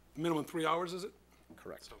 minimum 3 hours, is it?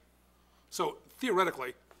 Correct. So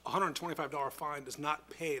theoretically, a $125 fine does not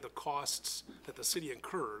pay the costs that the city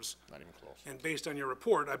incurs. Not even close. And based on your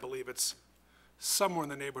report, I believe it's somewhere in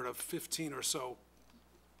the neighborhood of 15 or so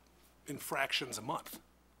infractions a month.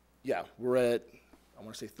 Yeah, we're at, I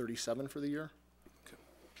want to say 37 for the year. Okay.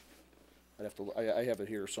 I'd have to, I have it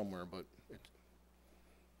here somewhere, but it's,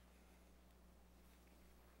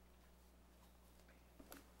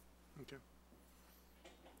 Okay.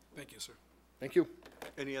 Thank you, sir. thank you.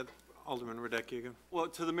 Any other, Alderman Radecki again? Well,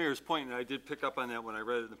 to the mayor's point, and I did pick up on that when I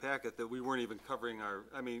read it in the packet, that we weren't even covering our,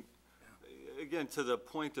 I mean, again, to the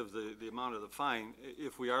point of the amount of the fine,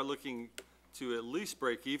 if we are looking to at least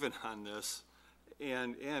break even on this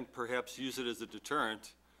and perhaps use it as a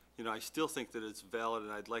deterrent, you know, I still think that it's valid,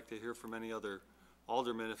 and I'd like to hear from any other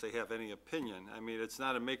aldermen if they have any opinion. I mean, it's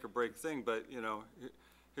not a make or break thing, but, you know,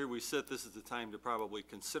 here we sit, this is the time to probably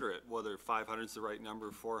consider it, whether 500 is the right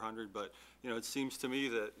number, 400, but, you know, it seems to me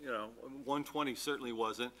that, you know, 120 certainly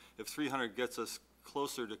wasn't. If 300 gets us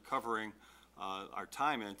closer to covering our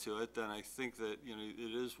time into it, then I think that, you know,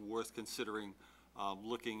 it is worth considering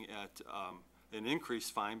looking at an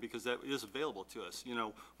increased fine, because that is available to us. You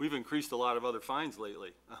know, we've increased a lot of other fines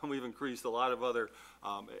lately. We've increased a lot of other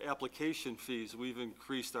application fees. We've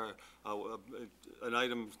increased our, an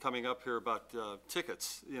item coming up here about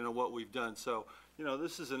tickets, you know, what we've done. So, you know,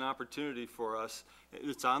 this is an opportunity for us.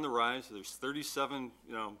 It's on the rise. There's 37,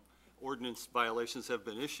 you know, ordinance violations have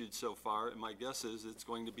been issued so far, and my guess is it's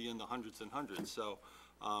going to be in the hundreds and hundreds. So,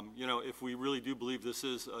 you know, if we really do believe this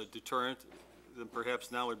is a deterrent, then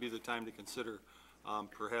perhaps now would be the time to consider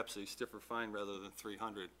perhaps a stiffer fine rather than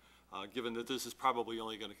 300, given that this is probably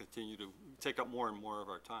only going to continue to take up more and more of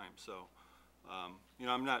our time. So, you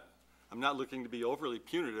know, I'm not looking to be overly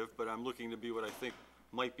punitive, but I'm looking to be what I think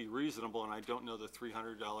might be reasonable, and I don't know that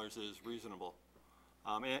 $300 is reasonable.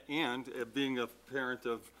 And being a parent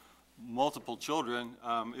of multiple children,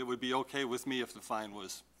 it would be okay with me if the fine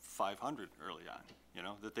was 500 early on, you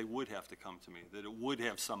know, that they would have to come to me, that it would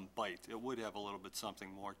have some bite, it would have a little bit something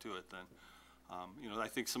more to it than, you know, I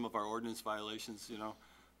think some of our ordinance violations, you know,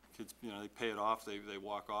 kids, you know, they pay it off, they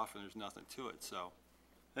walk off, and there's nothing to it. So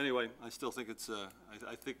anyway, I still think it's,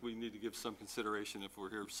 I think we need to give some consideration if we're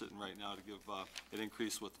here sitting right now to give an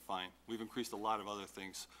increase with the fine. We've increased a lot of other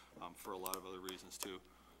things for a lot of other reasons too.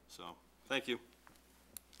 So, thank you.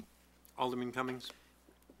 Alderman Cummings?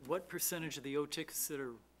 What percentage of the O tickets that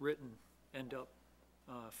are written end up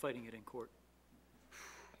fighting it in court?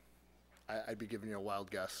 I'd be giving you a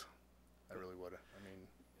wild guess. I really would. I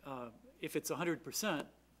mean, If it's 100%,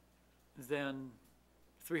 then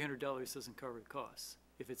 $300 doesn't cover the costs.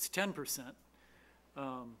 If it's 10%,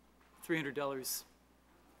 $300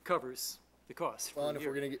 covers the cost. well, and if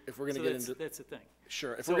we're gonna get into, That's the thing.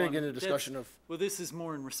 sure, if So, we're gonna get into that's- discussion of, Well, this is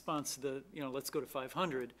more in response to the, you know, let's go to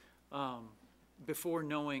 500, before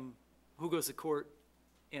knowing who goes to court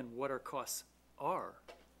and what our costs are.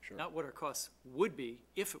 Sure. Not what our costs would be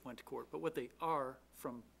if it went to court, but what they are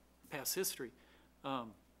from past history.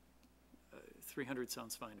 300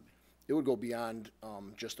 sounds fine to me. it would go beyond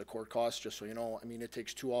just the court costs, just so you know. I mean, it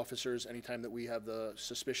takes 2 officers. Anytime that we have the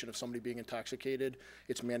suspicion of somebody being intoxicated,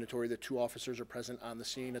 it's mandatory that 2 officers are present on the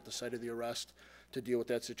scene at the site of the arrest to deal with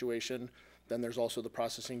that situation. Then there's also the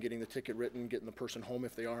processing, getting the ticket written, getting the person home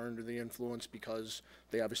if they are under the influence, because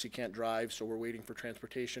they obviously can't drive, so we're waiting for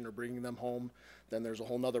transportation or bringing them home. Then there's a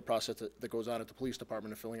whole nother process that goes on at the police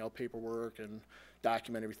department of filling out paperwork and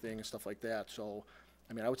document everything and stuff like that. So,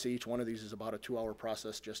 I mean, I would say each one of these is about a 2-hour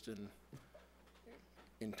process just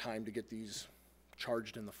in time to get these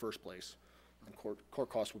charged in the first place. And court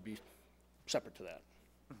costs would be separate to that.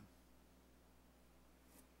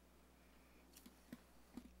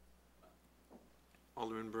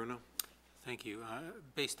 Alderman Bruno? Thank you.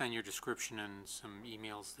 Based on your description and some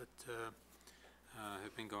emails that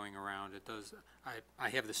have been going around, it does, I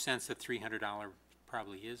have the sense that $300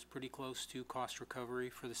 probably is pretty close to cost recovery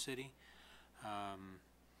for the city.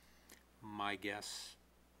 My guess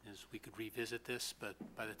is we could revisit this, but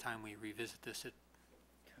by the time we revisit this, it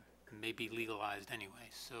may be legalized anyway.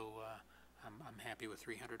 So I'm happy with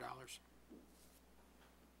 $300.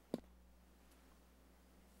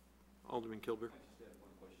 Alderman Kilburg?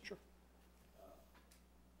 Sure.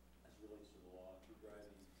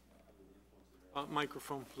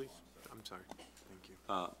 Microphone, please. I'm sorry. Thank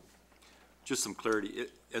you. Just some clarity,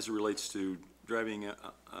 as it relates to driving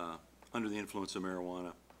under the influence of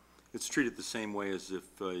marijuana, it's treated the same way as if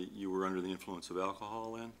you were under the influence of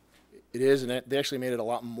alcohol then? It is, and they actually made it a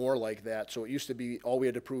lot more like that. So it used to be, all we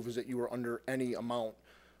had to prove is that you were under any amount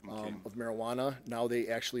of marijuana. Now they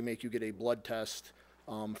actually make you get a blood test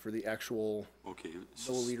for the actual Okay,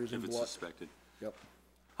 milliliters in if it's blood. suspected. Yep.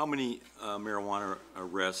 How many marijuana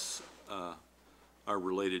arrests are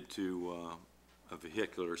related to a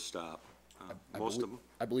vehicular stop? Most of them?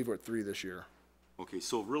 I believe we're at 3 this year. Okay,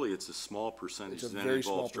 so really it's a small percentage It's a that very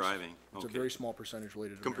small involves driving? It's a Okay. very small percentage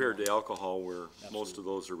related to Compared marijuana. to alcohol, where most of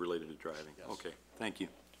those are related to driving? Okay, thank you.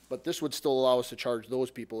 But this would still allow us to charge those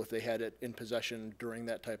people if they had it in possession during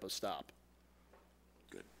that type of stop.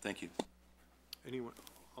 Good, thank you. Anyone?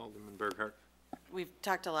 Alderman Burghardt? We've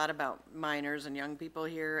talked a lot about minors and young people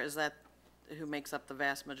here. Is that who makes up the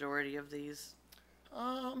vast majority of these?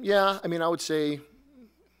 Yeah, I mean, I would say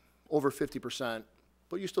over 50%,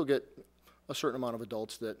 but you still get a certain amount of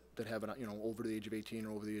adults that have, over the age of 18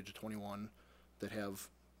 or over the age of 21 that have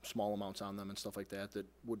small amounts on them and stuff like that, that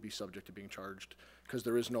would be subject to being charged, because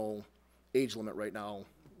there is no age limit right now,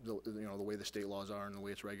 the way the state laws are and the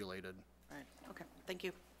way it's regulated. Right, okay, thank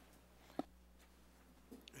you.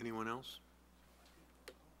 Anyone else?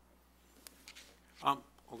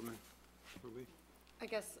 Alderman Ruby? I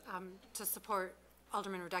guess to support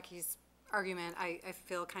Alderman Radecki's argument, I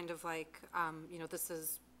feel kind of like, this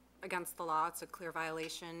is against the law, it's a clear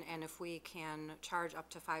violation, and if we can charge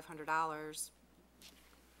up to $500,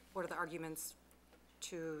 what are the arguments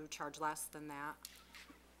to charge less than that?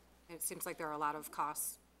 It seems like there are a lot of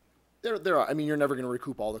costs. There are, I mean, you're never gonna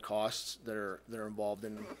recoup all the costs that are involved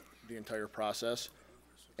in the entire process.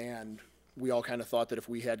 And we all kind of thought that if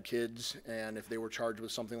we had kids and if they were charged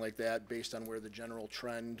with something like that, based on where the general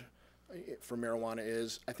trend for marijuana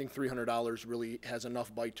is, I think $300 really has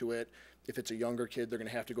enough bite to it. If it's a younger kid, they're gonna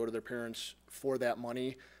have to go to their parents for that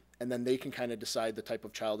money, and then they can kind of decide the type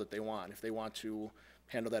of child that they want. If they want to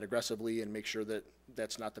handle that aggressively and make sure that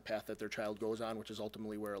that's not the path that their child goes on, which is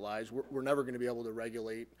ultimately where it lies. We're never gonna be able to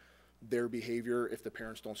regulate their behavior if the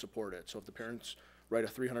parents don't support it. So if the parents write a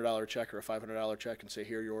 $300 check or a $500 check and say,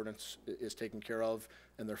 here, your ordinance is taken care of,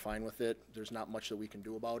 and they're fine with it, there's not much that we can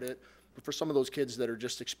do about it. But for some of those kids that are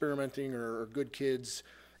just experimenting or good kids,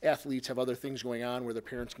 athletes have other things going on where their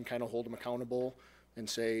parents can kind of hold them accountable and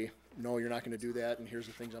say, no, you're not gonna do that, and here's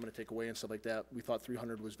the things I'm gonna take away and stuff like that. We thought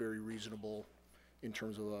 300 was very reasonable in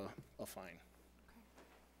terms of a fine.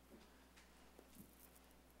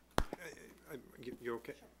 You're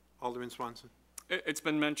okay? Alderman Swanson? It's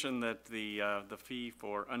been mentioned that the fee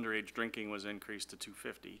for underage drinking was increased to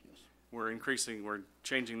 $250. We're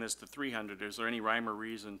changing this to $300. Is there any rhyme or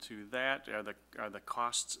reason to that? Are the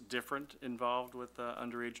costs different involved with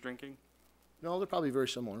underage drinking? No, they're probably very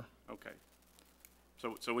similar. Okay.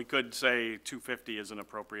 So we could say $250 is an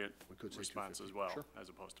appropriate We could say response $250, as well, sure. as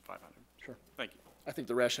opposed to $500. Sure. Thank you. I think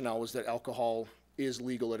the rationale was that alcohol is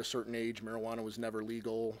legal at a certain age, marijuana was never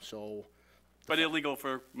legal, so. But illegal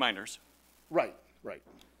for minors. Right, right.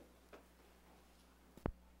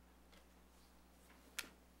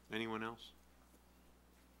 Anyone else?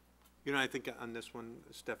 I think on this one,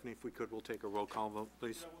 Stephanie, if we could, we'll take a roll call vote,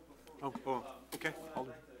 please. Oh, okay,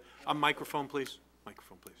 Alderman. A microphone, please.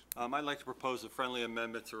 Microphone, please. I'd like to propose a friendly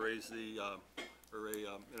amendment to raise the,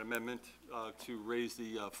 an amendment to raise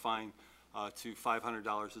the fine to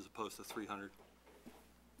 $500 as opposed to $300.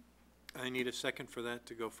 I need a second for that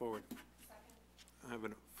to go forward. I have a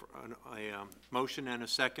motion and a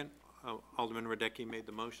second. Alderman Radecki made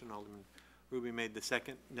the motion, Alderman Ruby made the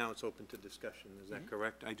second. Now it's open to discussion, is that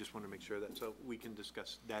correct? I just want to make sure that, so we can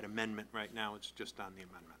discuss that amendment right now, it's just on the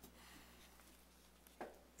amendment.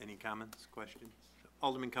 Any comments, questions?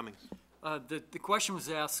 Alderman Cummings. The question was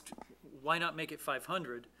asked, why not make it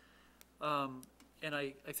 500? And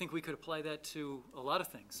I think we could apply that to a lot of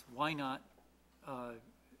things. Why not,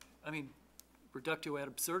 reductio ad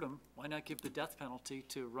absurdum, why not give the death penalty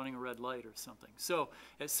to running a red light or something? So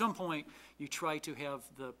at some point, you try to have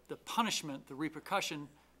the punishment, the repercussion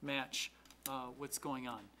match what's going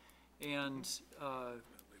on. And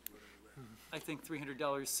I think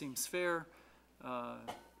 $300 seems fair.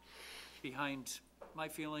 Behind my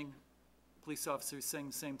feeling, police officers saying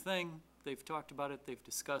the same thing. They've talked about it, they've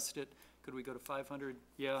discussed it. Could we go to 500?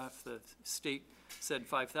 Yeah, if the state said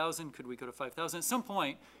 5,000, could we go to 5,000? At some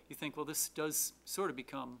point, you think, well, this does sort of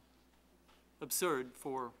become absurd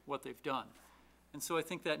for what they've done. And so I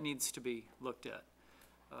think that needs to be looked at.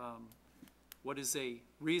 What is a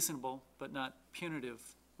reasonable but not punitive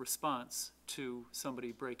response to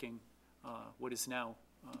somebody breaking what is now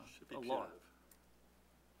a law?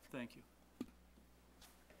 Thank you.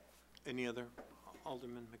 Any other?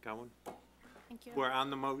 Alderman McGowan? Thank you. We're on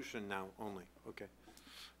the motion now only, okay.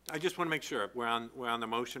 I just want to make sure, we're on the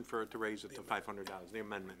motion to raise it to $500, the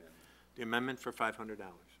amendment. The amendment for $500.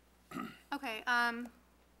 Okay, if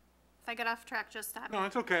I get off track, just stop me. No,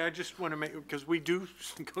 it's okay, I just want to make, because we do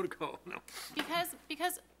go, no.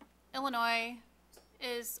 Because Illinois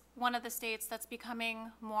is one of the states that's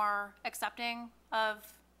becoming more accepting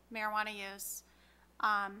of marijuana use.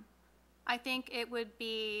 I think it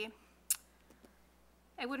wouldn't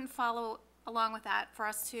follow along with that for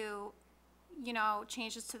us to, you know,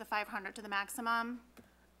 change this to the 500 to the maximum.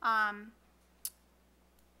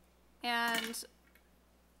 And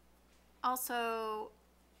also,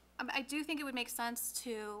 I do think it would make sense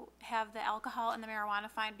to have the alcohol and the marijuana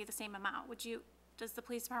fine be the same amount. Does the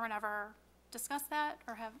police department ever discuss that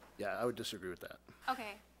or have? Yeah, I would disagree with that.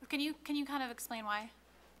 Okay, can you kind of explain why?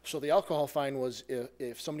 So the alcohol fine was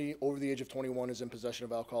if somebody over the age of 21 is in possession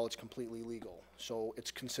of alcohol, it's completely legal. So it's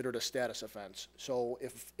considered a status offense. So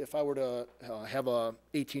if I were to have a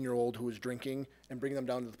 18-year-old who is drinking and bring them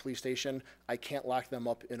down to the police station, I can't lock them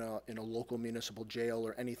up in a local municipal jail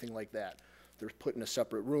or anything like that. They're put in a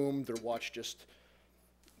separate room. They're watched just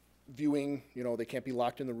viewing. You know, they can't be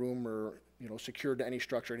locked in the room or, you know, secured to any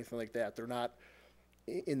structure or anything like that. They're not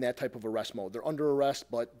in that type of arrest mode. They're under arrest,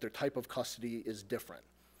 but their type of custody is different.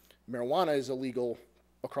 Marijuana is illegal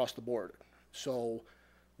across the board. So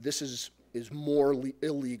this is more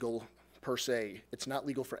illegal per se. It's not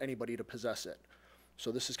legal for anybody to possess it.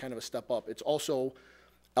 So this is kind of a step up. It's also,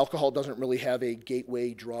 alcohol doesn't really have a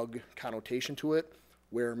gateway drug connotation to it,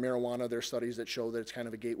 where marijuana, there are studies that show that it's kind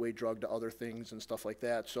of a gateway drug to other things and stuff like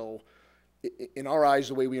that. So in our eyes,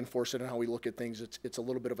 the way we enforce it and how we look at things, it's a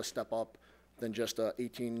little bit of a step up than just a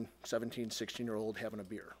 18, 17, 16-year-old having a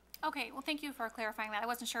beer. Okay, well, thank you for clarifying that. I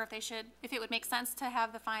wasn't sure if it would make sense to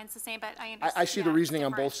have the fines the same, but I understand. I see the reasoning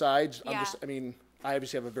on both sides. Yeah. I mean, I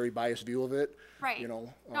obviously have a very biased view of it. Right. You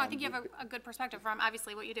know. No, I think you have a good perspective from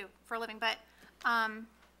obviously what you do for a living, but,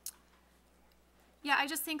 yeah, I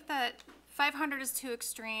just think that 500 is too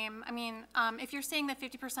extreme. I mean, if you're saying that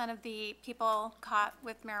 50% of the people caught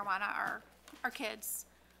with marijuana are kids,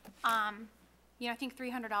 you know, I think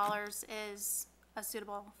 $300 is a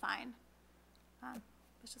suitable fine.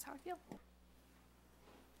 That's just how I feel.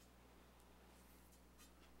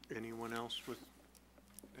 Anyone else with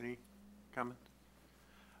any comment?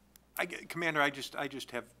 Commander, I just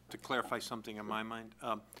have to clarify something in my mind.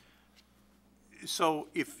 So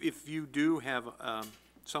if you do have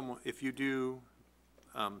if you do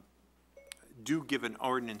give an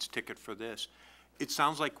ordinance ticket for this, it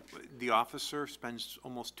sounds like the officer spends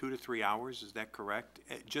almost 2 to 3 hours. Is that correct?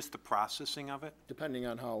 Just the processing of it? Depending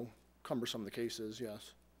on how cumbersome the case is,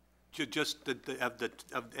 yes. Just at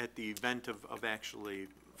the event of actually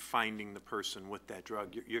finding the person with that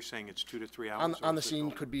drug, you're saying it's 2 to 3 hours? On the scene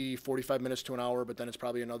could be 45 minutes to an hour, but then it's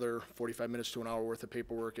probably another 45 minutes to an hour worth of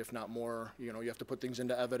paperwork, if not more. You know, you have to put things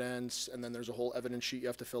into evidence, and then there's a whole evidence sheet you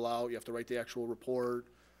have to fill out. You have to write the actual report.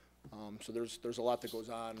 So there's a lot that goes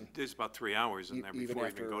on. There's about 3 hours in there before you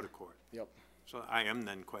even go to court. Yep. So I am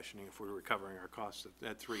then questioning if we're recovering our costs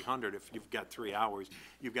at 300. If you've got 3 hours,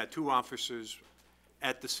 you've got 2 officers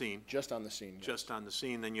at the scene. Just on the scene. Yes. Just on the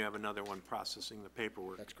scene, then you have another one processing the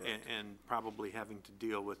paperwork. That's correct. And probably having to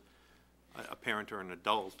deal with a parent or an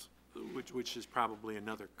adult, which is probably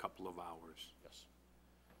another couple of hours. Yes.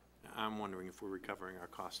 I'm wondering if we're recovering our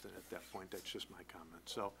costs at that point. That's just my comment.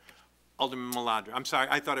 So, Alderman Maladra, I'm sorry,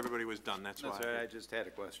 I thought everybody was done, that's why. No, sir, I just had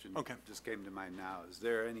a question. Okay. Just came to mind now.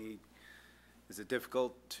 Is it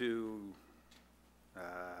difficult to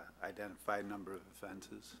identify a number of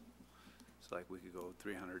offenses? It's like we could go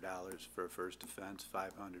 $300 for a first offense,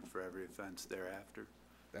 $500 for every offense thereafter.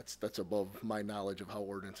 That's above my knowledge of how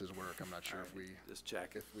ordinances work. I'm not sure if we just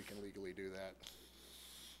check if we can legally do that.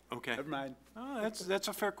 Okay. Never mind. Oh, that's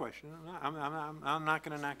a fair question. I'm not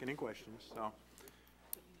going to knock any questions. So,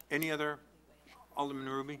 any other, Alderman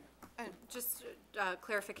Ruby? Just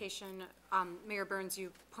clarification, Mayor Burns,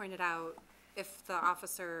 you pointed out if the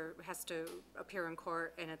officer has to appear in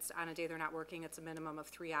court and it's on a day they're not working, it's a minimum of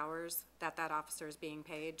 3 hours that officer is being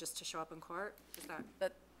paid just to show up in court? Is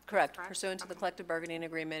that? Correct. Pursuant to the collective bargaining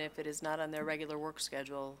agreement, if it is not on their regular work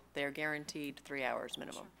schedule, they are guaranteed 3 hours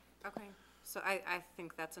minimum. Sure. Okay, so I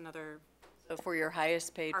think that's another. So for your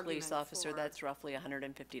highest paid police argument officer, for- that's roughly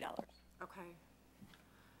 $150. Okay.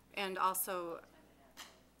 And also,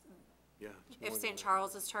 Yeah. if St.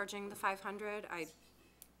 Charles is charging the 500,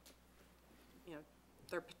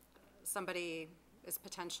 somebody is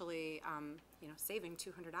potentially, saving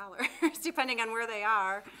 $200, depending on where they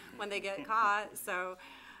are when they get caught, so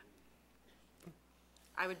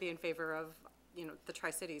I would be in favor of, the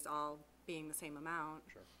Tri-Cities all being the same amount.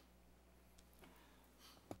 Sure.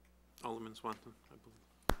 Alderman Swanton, I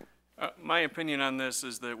believe. My opinion on this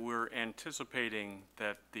is that we're anticipating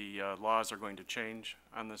that the laws are going to change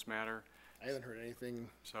on this matter, I haven't heard anything.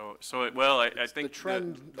 Well, I think the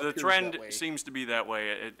trend the appears trend that way. seems to be that way,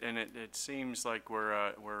 it seems like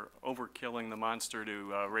we're overkilling the monster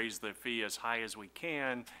to raise the fee as high as we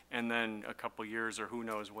can, and then a couple years or who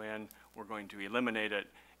knows when, we're going to eliminate it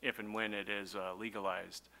if and when it is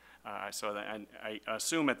legalized. And I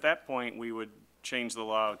assume at that point, we would change the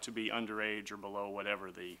law to be underage or below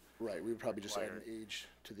whatever the. Right, we would probably just add an age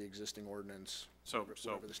to the existing ordinance, So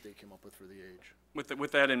whatever the state came up with for the age.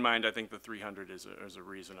 With that in mind, I think the 300 is a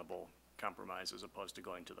reasonable compromise as opposed to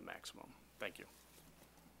going to the maximum. Thank you.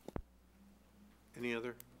 Any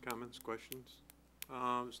other comments, questions?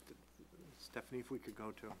 Stephanie, if we could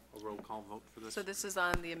go to a roll call vote for this. So this is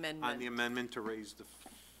on the amendment. On the amendment to raise the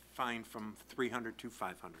fine from 300 to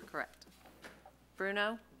 500. Correct.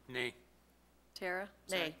 Bruno? Nay. Tara?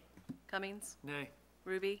 Nay. Cummings? Nay.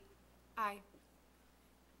 Ruby? Aye.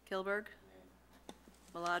 Kilberg?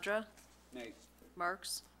 Maladra? Nay.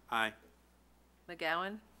 Marks? Aye.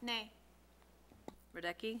 McGowan? Nay.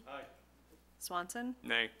 Radecki? Aye. Swanson?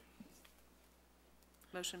 Nay.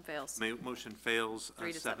 Motion fails. Motion fails,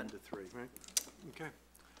 3 to 7 7. to 3, right? Okay.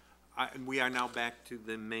 And we are now back to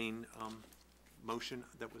the main motion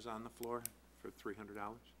that was on the floor for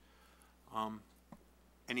 $300.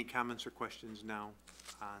 Any comments or questions now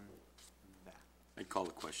on that? I'd call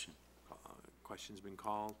the question. Question's been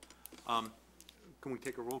called. Can we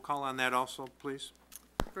take a roll call on that also, please?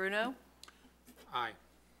 Bruno? Aye.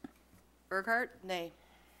 Burkhart? Nay.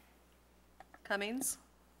 Cummings?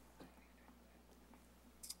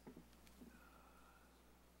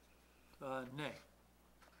 Nay.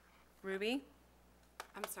 Ruby?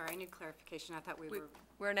 I'm sorry, I need clarification. I thought we We- were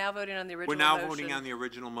We're now voting on the original We're now motion. voting on the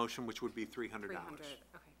original motion, which would be $300. 300,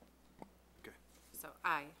 okay. Okay. So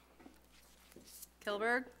aye.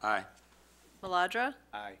 Kilberg? Aye. Maladra?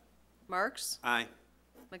 Aye. Marks? Aye.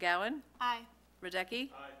 McGowan? Aye.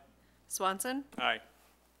 Radecki? Aye. Swanson? Aye.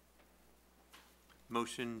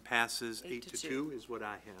 Motion passes 8 8 to to 2 is what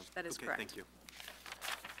I have. That is Okay, correct. thank you.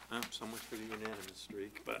 So much for the unanimous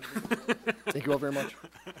streak, but. Thank you all very much.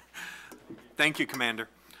 Thank you, Commander.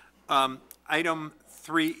 Item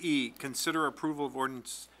 3E, consider approval of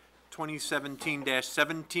ordinance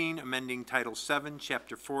 2017-17, amending Title 7,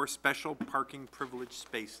 Chapter 4, Special Parking Privilege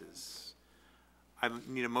Spaces. I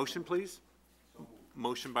need a motion, please.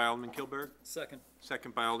 Motion by Alderman Kilberg, Second.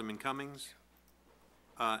 second by Alderman Cummings.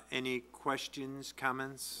 Any questions,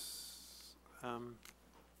 comments?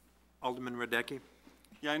 Alderman Radecki?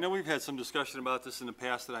 Yeah, I know we've had some discussion about this in the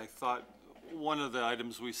past, and I thought one of the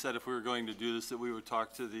items we said if we were going to do this, that we would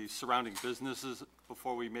talk to the surrounding businesses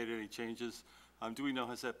before we made any changes. Do we know,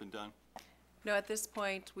 has that been done? No, at this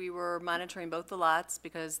point, we were monitoring both the lots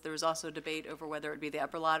because there was also debate over whether it would be the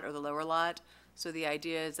upper lot or the lower lot. So the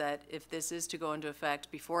idea is that if this is to go into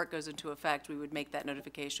effect, before it goes into effect, we would make that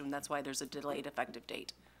notification. That's why there's a delayed effective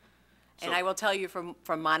date. And I will tell you from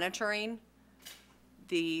monitoring,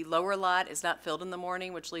 the lower lot is not filled in the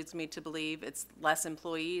morning, which leads me to believe it's less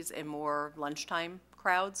employees and more lunchtime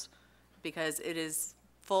crowds because it is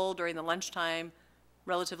full during the lunchtime,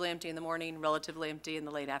 relatively empty in the morning, relatively empty in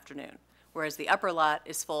the late afternoon. Whereas the upper lot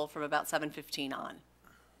is full from about 7:15 on.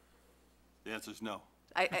 The answer is no.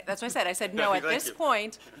 That's what I said. I said no at Thank this you.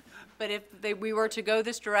 point, but if we were to go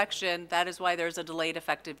this direction, that is why there's a delayed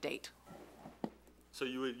effective date. So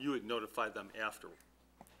you would notify them after?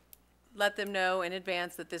 Let them know in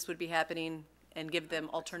advance that this would be happening and give them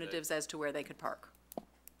alternatives as to where they could park.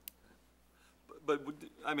 But,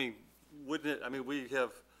 I mean, wouldn't it, I mean, we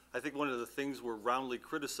have, I think one of the things we're roundly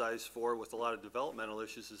criticized for with a lot of developmental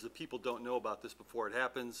issues is that people don't know about this before it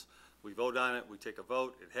happens. We vote on it, we take a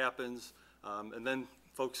vote, it happens, and then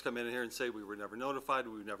folks come in here and say, we were never notified,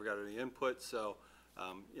 we never got any input, so,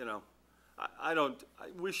 you know,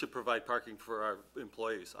 we should provide parking for our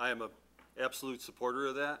employees. I am a absolute supporter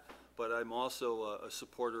of that, but I'm also a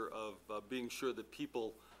supporter of being sure that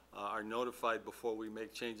people are notified before we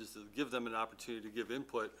make changes to give them an opportunity to give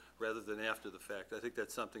input rather than after the fact. I think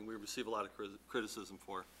that's something we receive a lot of criticism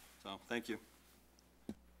for. So, thank you.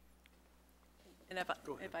 And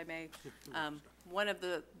if I may, one of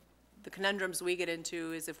the conundrums we get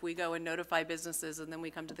into is if we go and notify businesses and then we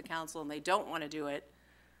come to the council and they don't want to do it,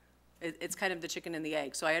 it's kind of the chicken and the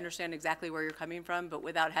egg. So I understand exactly where you're coming from, but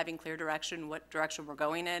without having clear direction, what direction we're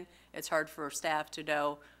going in, it's hard for staff to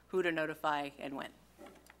know who to notify and when.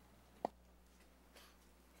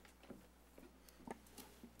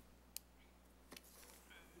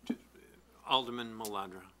 Alderman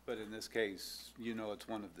Maladra. But in this case, you know it's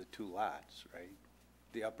one of the two lots, right?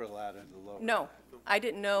 The upper lot and the lower. No, I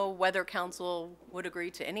didn't know whether council would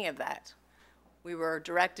agree to any of that. We were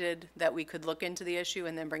directed that we could look into the issue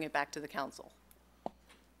and then bring it back to the council.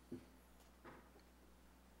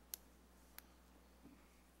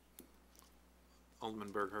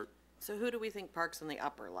 Alderman Berghardt. So who do we think parks in the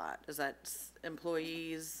upper lot? Is that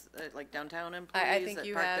employees, like downtown I employees think that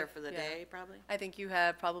you park have. there for the yeah. day, probably? I think you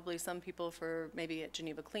have probably some people for maybe at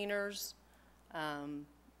Geneva Cleaners,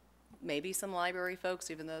 maybe some library folks,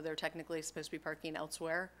 even though they're technically supposed to be parking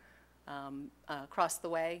elsewhere. Across the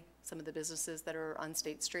way, some of the businesses that are on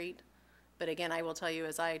State Street. But again, I will tell you,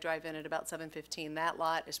 as I drive in at about 7:15, that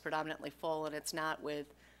lot is predominantly full, and it's not with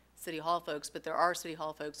City Hall folks, but there are City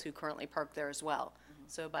Hall folks who currently park there as well.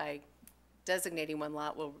 So by designating one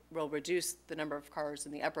lot, we'll reduce the number of cars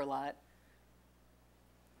in the upper lot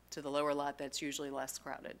to the lower lot that's usually less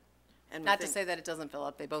crowded. And we Not to think- say that it doesn't fill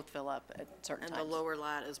up, they both fill up at certain And times. the lower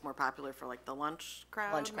lot is more popular for like the lunch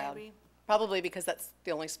crowd, Lunch crowd. maybe? Probably because that's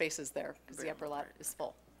the only spaces there, because the Right, upper lot right. is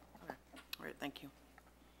full. Okay, all right, thank you.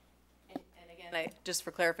 And again, just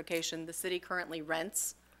for clarification, the city currently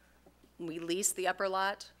rents, we lease the upper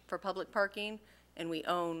lot for public parking, and we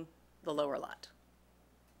own the lower lot.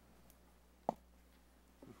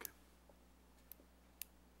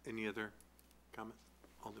 Any other comments?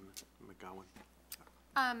 Alderman McGowan.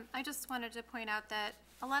 I just wanted to point out that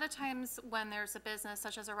a lot of times when there's a business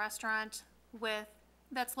such as a restaurant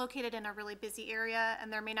that's located in a really busy area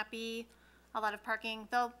and there may not be a lot of parking,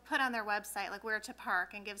 they'll put on their website like where to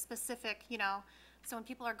park and give specific, so when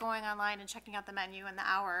people are going online and checking out the menu and the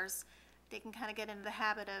hours, they can kind of get into the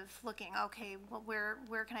habit of looking, okay, well,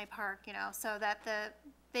 where can I park, so that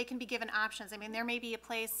they can be given options. I mean, there may be a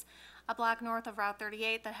place a block north of Route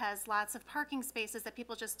 38 that has lots of parking spaces that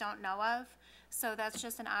people just don't know of. So that's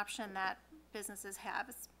just an option that businesses have.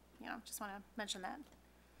 Just want to mention that.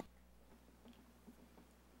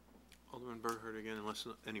 Alderman Berghardt again, unless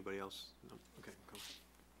anybody else. No? Okay, go.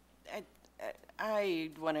 I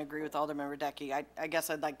want to agree with Alderman Radecki. I guess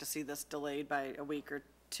I'd like to see this delayed by a week or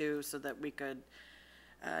two so that we could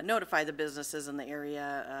notify the businesses in the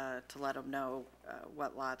area to let them know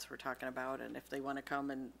what lots we're talking about, and if they want to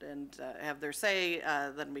come and have their say,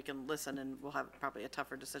 then we can listen, and we'll have probably a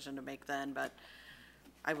tougher decision to make then, but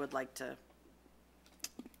I would like to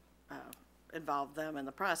involve them in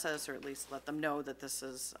the process, or at least let them know that this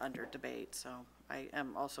is under debate. So I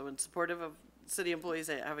am also in supportive of city employees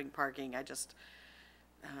having parking. I just,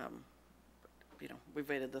 we've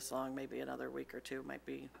waited this long, maybe another week or two might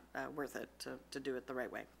be worth it to do it the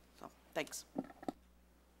right way. So, thanks.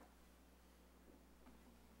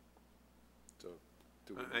 So,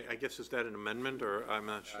 do we? I guess, is that an amendment, or I'm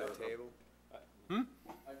not sure? Table? Hmm?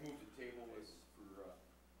 I move the table is for,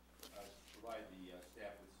 provide the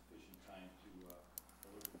staff with sufficient time to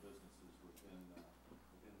alert the businesses within the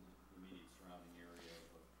immediate surrounding area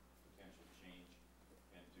of potential change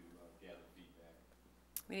and to gather feedback.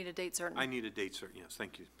 We need a date certain. I need a date certain, yes,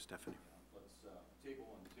 thank you, Stephanie. Let's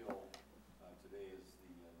table until today is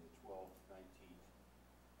the 12th, 19th.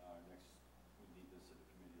 Next, we need this at the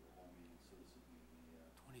committee of the whole meeting, so this would be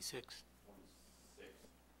the 26. 26th.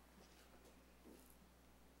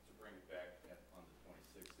 To bring it back on the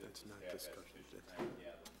 26th. if That's the not staff has discussion. sufficient time to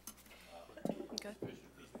gather, Okay.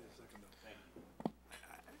 sufficient feedback. Thank you.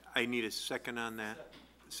 I need a second on that.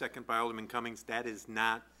 Second by Alderman Cummings. That is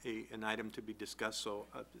not an item to be discussed, so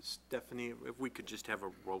Stephanie, if we could just have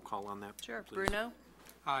a roll call on that, Sure. please. Bruno?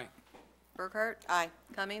 Aye. Burkhart? Aye.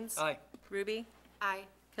 Cummings? Aye. Ruby? Aye.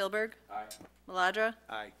 Kilberg? Aye. Maladra?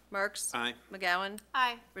 Aye. Marks? Aye. McGowan?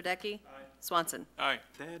 Aye. Radecki? Swanson? Aye.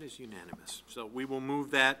 That is unanimous. So we will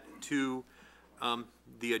move that to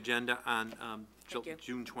the agenda on Thank you.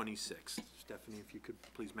 June 26th. Stephanie, if you could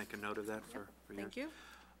please make a note of that for your. Thank you.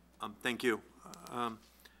 Thank you.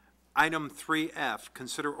 Item 3F,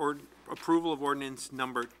 consider approval of ordinance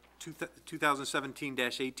number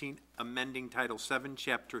 2017-18, amending Title 7,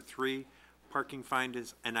 Chapter 3, parking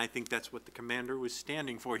fines, and I think that's what the commander was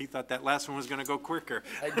standing for. He thought that last one was going to go quicker.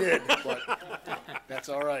 I did, but that's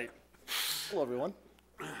all right. Hello, everyone.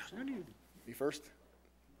 Me first?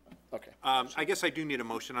 Okay. I guess I do need a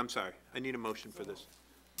motion, I'm sorry. I need a motion for this.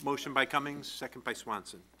 Motion by Cummings, second by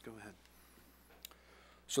Swanson. Go ahead.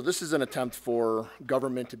 So this is an attempt for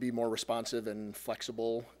government to be more responsive and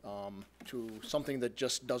flexible to something that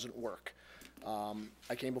just doesn't work.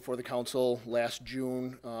 I came before the council last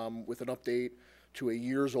June with an update to a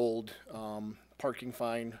years-old parking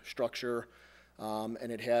fine structure, and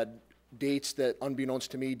it had dates that,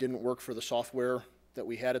 unbeknownst to me, didn't work for the software that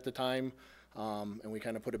we had at the time, and we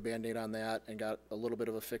kind of put a Band-Aid on that and got a little bit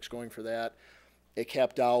of a fix going for that. It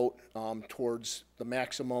capped out towards the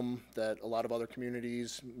maximum that a lot of other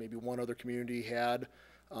communities, maybe one other community had,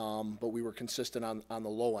 but we were consistent on the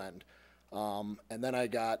low end. And then I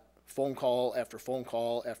got phone call after phone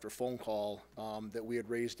call after phone call, that we had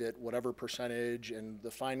raised it whatever percentage, and the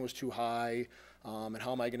fine was too high, and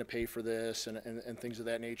how am I gonna pay for this, and things of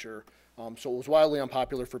that nature. So it was wildly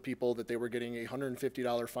unpopular for people that they were getting a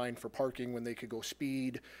 $150 fine for parking when they could go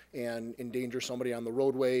speed and endanger somebody on the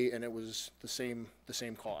roadway, and it was the same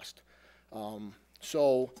cost.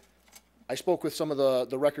 So I spoke with some of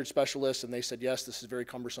the record specialists, and they said, yes, this is very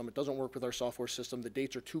cumbersome. It doesn't work with our software system. The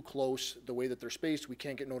dates are too close. The way that they're spaced, we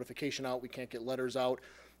can't get notification out. We can't get letters out.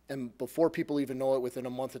 And before people even know it, within a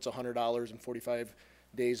month, it's $100. In 45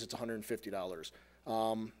 days, it's $150.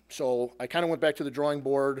 So I kind of went back to the drawing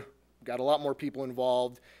board, got a lot more people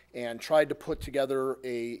involved, and tried to put together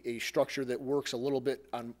a structure that works a little bit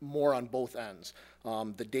more on both ends.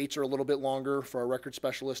 The dates are a little bit longer for our record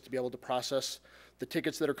specialists to be able to process the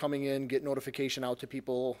tickets that are coming in, get notification out to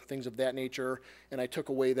people, things of that nature. And I took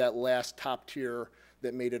away that last top tier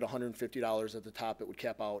that made it $150 at the top. It would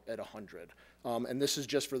cap out at $100. And this is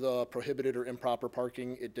just for the prohibited or improper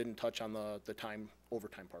parking. It didn't touch on the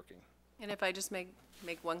overtime parking. And if I just make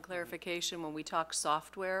one clarification, when we talk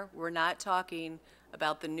software, we're not talking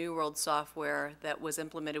about the New World software that was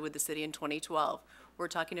implemented with the city in 2012. We're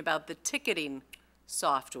talking about the ticketing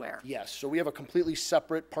software. Yes, so we have a completely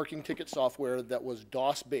separate parking ticket software that was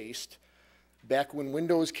DOS-based. Back when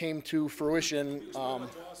Windows came to fruition,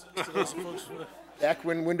 the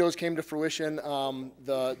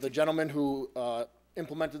gentleman who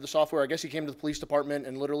implemented the software, I guess he came to the police department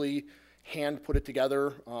and literally hand put it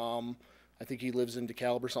together. I think he lives in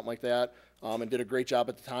DeKalb or something like that, and did a great job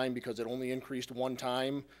at the time because it only increased one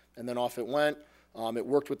time and then off it went. It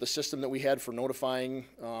worked with the system that we had for notifying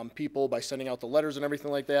people by sending out the letters and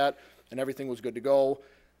everything like that, and everything was good to go.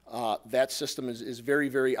 That system is very,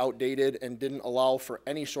 very outdated and didn't allow for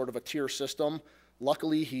any sort of a tier system.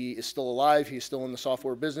 Luckily, he is still alive. He's still in the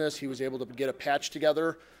software business. He was able to get a patch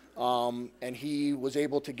together, and he was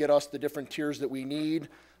able to get us the different tiers that we need,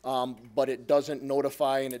 but it doesn't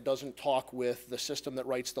notify and it doesn't talk with the system that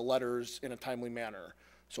writes the letters in a timely manner.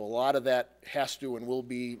 So a lot of that has to and will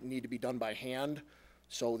need to be done by hand.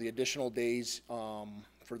 So the additional days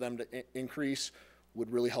for them to increase would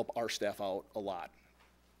really help our staff out a lot.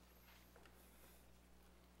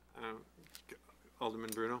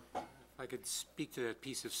 Alderman Bruno? If I could speak to that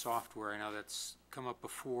piece of software, I know that's come up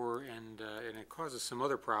before, and it causes some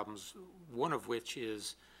other problems, one of which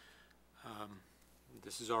is,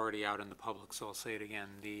 this is already out in the public, so I'll say it again,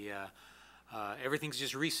 everything's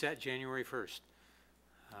just reset January 1st.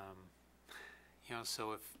 You know,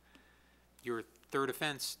 so if your third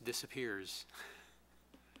offense disappears,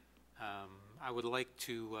 I would like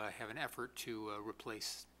to have an effort to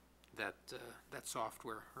replace that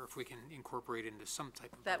software, or if we can incorporate it into some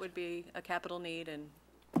type of. That would be a capital need, and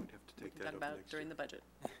You have to take that talk up about next during year. the budget.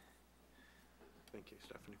 Thank you,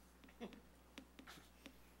 Stephanie.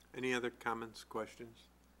 Any other comments, questions?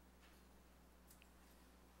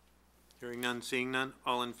 Hearing none, seeing none,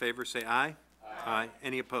 all in favor say aye. Aye.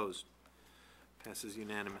 Any opposed? Passes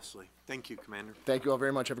unanimously. Thank you, Commander. Thank you all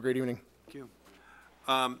very much. Have a great evening. Thank you.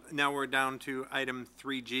 Now we're down to item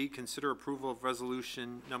 3G, consider approval of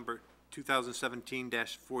resolution number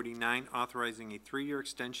 2017-49, authorizing a 3-year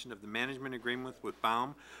extension of the management agreement with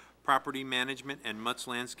Baum Property Management and Mutz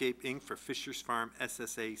Landscape, Inc. for Fisher's Farm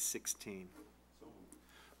SSA 16.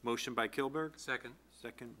 Motion by Kilberg. Second.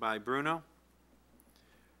 Second by Bruno.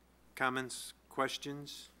 Comments,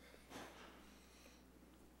 questions?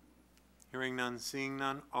 Hearing none, seeing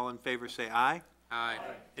none, all in favor say aye. Aye.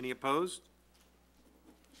 Any opposed?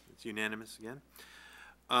 It's unanimous again.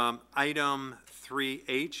 Item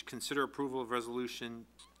 3H, consider approval of resolution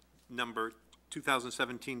number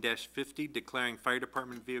 2017-50, declaring fire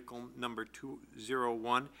department vehicle number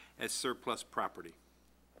 201 as surplus property.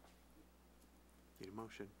 Need a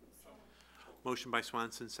motion? Motion by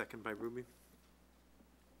Swanson, second by Ruby.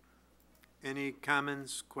 Any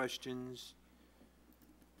comments, questions?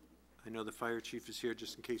 I know the fire chief is here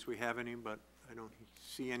just in case we have any, but I don't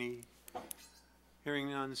see any.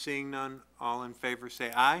 Hearing none, seeing none, all in favor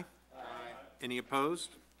say aye. Aye. Any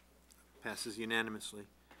opposed? Passes unanimously.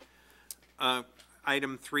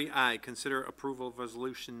 Item 3I, consider approval of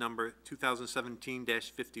resolution number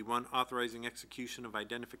 2017-51, authorizing execution of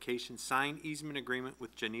identification sign easement agreement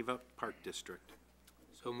with Geneva Park District.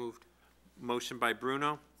 So moved. Motion by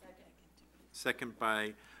Bruno. Second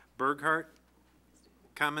by Burghardt.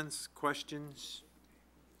 Comments, questions?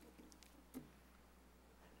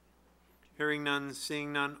 Hearing none,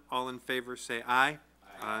 seeing none, all in favor say aye.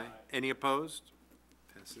 Aye. Any opposed?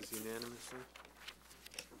 Passes unanimously.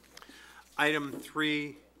 Item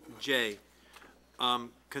 3J,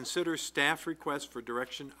 Consider staff request for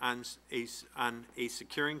direction on a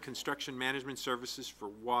securing construction management services for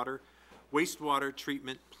wastewater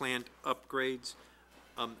treatment plant upgrades.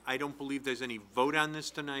 I don't believe there's any vote on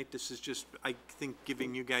this tonight. This is just, I think,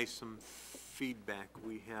 giving you guys some feedback.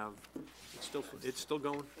 We have, it's still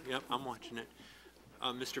going? Yep, I'm watching it.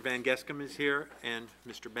 Mr. Van Gescam is here, and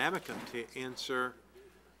Mr. Babica to answer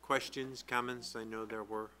questions, comments. I know there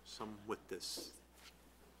were some with this.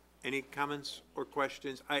 Any comments or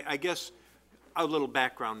questions? I guess a little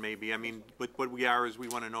background maybe. I mean, what we are is we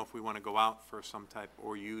want to know if we want to go out for some type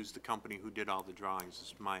or use the company who did all the drawings.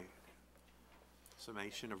 Is my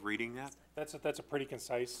summation of reading that? That's a pretty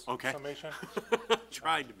concise summation.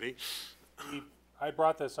 Tried to be. I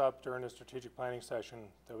brought this up during a strategic planning session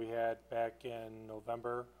that we had back in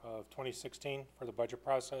November of 2016 for the budget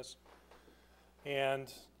process,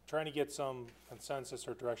 and trying to get some consensus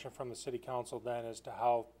or direction from the city council then as to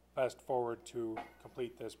how best forward to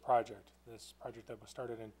complete this project that was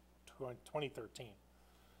started in 2013.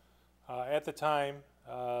 At the time,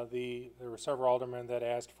 there were several aldermen that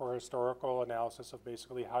asked for a historical analysis of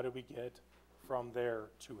basically how did we get from there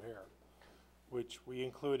to here, which we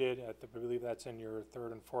included I believe that's in your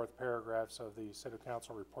third and fourth paragraphs of the city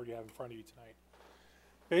council report you have in front of you tonight.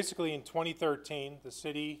 Basically, in 2013, the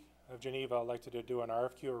city of Geneva elected to do an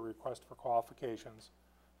RFQ, or request for qualifications,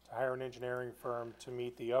 to hire an engineering firm to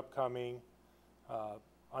meet the upcoming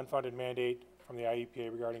unfunded mandate from the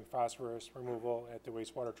IEPA regarding phosphorus removal at the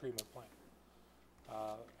wastewater treatment plant.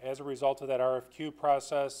 As a result of that RFQ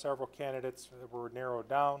process, several candidates were narrowed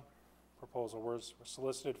down. Proposal was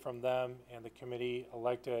solicited from them, and the committee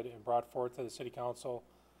elected and brought forth to the city council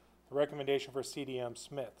the recommendation for CDM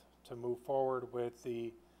Smith to move forward with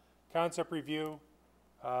the concept review,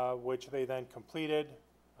 which they then completed.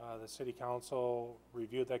 The city council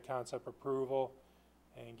reviewed that concept approval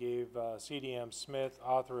and gave CDM Smith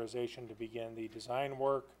authorization to begin the design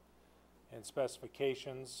work and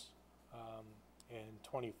specifications in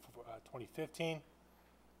 2015.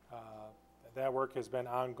 That work has been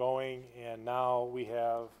ongoing, and now we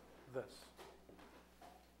have this.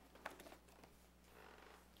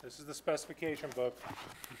 This is the specification book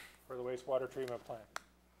for the wastewater treatment plant.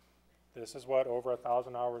 This is what over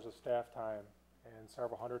 1,000 hours of staff time and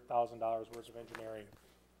several $100,000 worth of engineering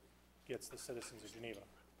gets the citizens of Geneva.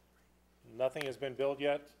 Nothing has been built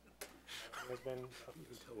yet. Has been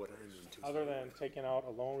other than taking out a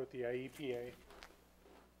loan with the IEPA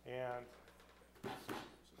and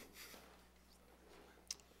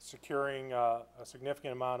securing a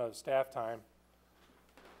significant amount of staff time.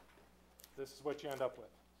 This is what you end up with.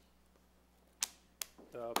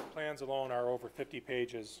 The plans alone are over 50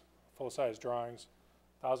 pages, full-size drawings,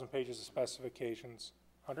 1,000 pages of specifications.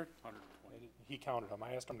 100? 120. He counted them.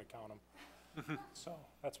 I asked him to count them. So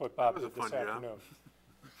that's what Bob did this afternoon.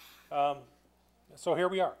 So here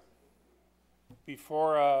we are.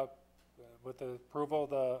 Before, with the approval of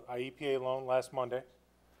the IEPA loan last Monday,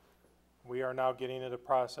 we are now getting into the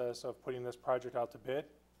process of putting this project out to bid.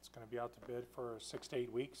 It's going to be out to bid for 6 to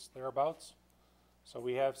 8 weeks, thereabouts. So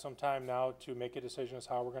we have some time now to make a decision as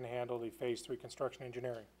how we're going to handle the Phase 3 construction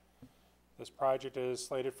engineering. This project is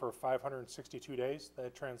slated for 562 days.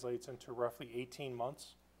 That translates into roughly 18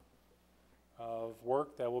 months of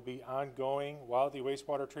work that will be ongoing while the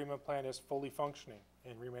wastewater treatment plant is fully functioning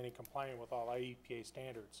and remaining compliant with all IEPA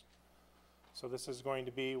standards. So this is going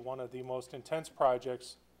to be one of the most intense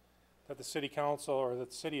projects that the city council or that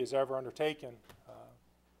the city has ever undertaken.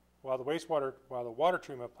 While the water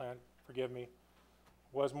treatment plant,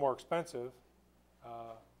 was more expensive,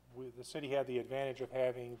 the city had the advantage of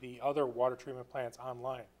having the other water treatment plants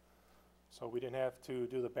online. So we didn't have to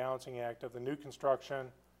do the balancing act of the new construction,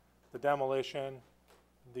 the demolition,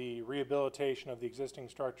 the rehabilitation of the existing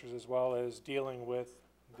structures, as well as dealing with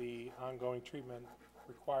the ongoing treatment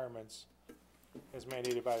requirements as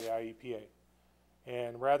mandated by the IEPA.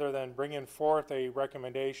 And rather than bringing forth a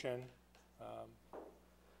recommendation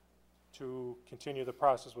to continue the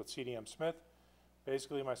process with CDM Smith,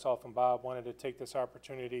 basically myself and Bob wanted to take this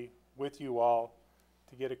opportunity with you all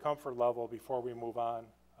to get a comfort level before we move on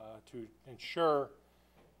to ensure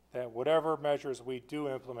that whatever measures we do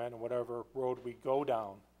implement and whatever road we go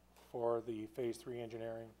down for the Phase 3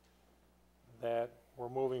 engineering, that we're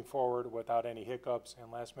moving forward without any hiccups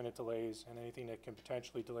and last minute delays and anything that can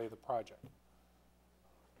potentially delay the project.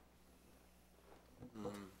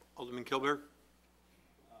 Alderman Kilberg?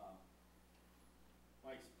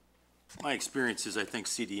 My experience is I think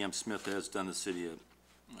CDM Smith has done the city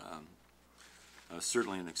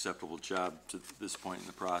certainly an acceptable job to this point in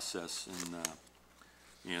the process,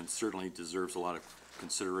 and certainly deserves a lot of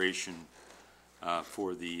consideration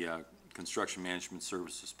for the construction management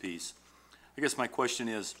services piece. I guess my question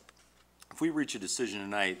is, if we reach a decision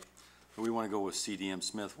tonight and we want to go with CDM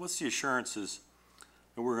Smith, what's the assurances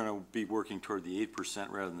that we're going to be working toward the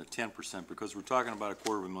 8% rather than the 10%? Because we're talking about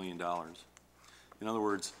 $250,000. In other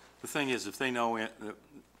words, the thing is, if they know, I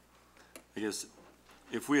guess,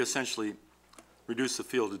 if we essentially reduce the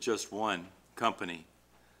field to just one company,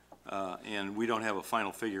 and we don't have a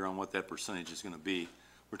final figure on what that percentage is going to be,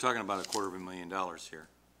 we're talking about $250,000 here.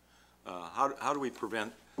 How do we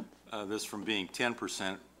prevent this from being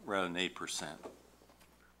 10% rather than 8%?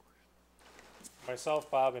 Myself,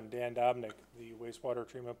 Bob, and Dan Dobnik, the wastewater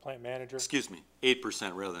treatment plant manager. Excuse me,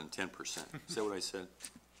 8% rather than 10%. Is that what I said?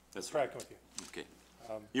 That's tracking with you. Okay.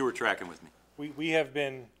 You were tracking with me. We have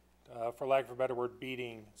been, for lack of a better word,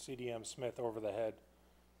 beating CDM Smith over the head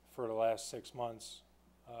for the last 6 months,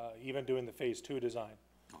 even doing the phase 2 design.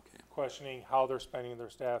 Okay. Questioning how they're spending their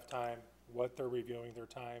staff time, what they're reviewing their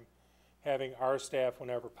time, having our staff,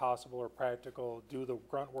 whenever possible or practical, do the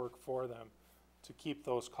grunt work for them to keep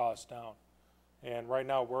those costs down. And right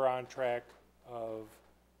now, we're on track of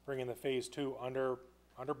bringing the phase 2 under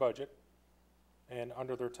budget and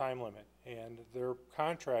under their time limit. And their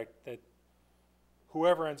contract, that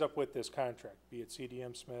whoever ends up with this contract, be it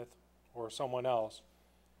CDM Smith or someone else,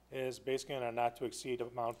 is basically on a not to exceed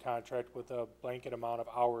amount contract with a blanket amount of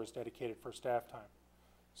hours dedicated for staff time.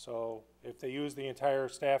 So if they use the entire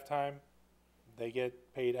staff time, they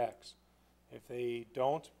get paid X. If they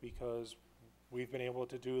don't, because we've been able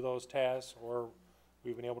to do those tasks or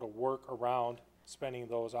we've been able to work around spending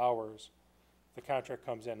those hours, the contract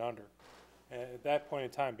comes in under. And at that point in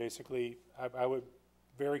time, basically, I would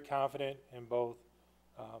very confident in both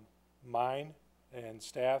mine and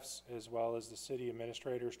staff's as well as the city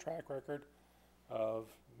administrator's track record of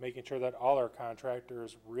making sure that all our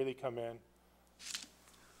contractors really come in.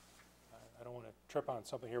 I don't want to trip on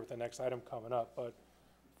something here with the next item coming up, but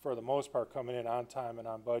for the most part, coming in on time and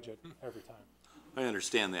on budget every time. I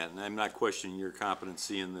understand that, and I'm not questioning your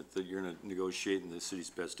competency and that you're going to negotiate in the city's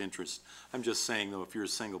best interest. I'm just saying, though, if you're a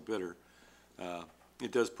single bidder,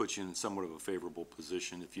 it does put you in somewhat of a favorable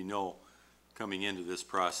position if you know coming into this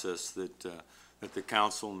process that that the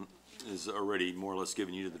council is already more or less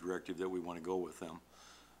giving you the directive that we want to go with them.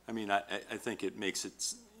 I mean, I think it makes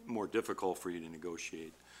it more difficult for you to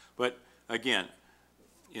negotiate. But again,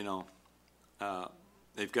 you know,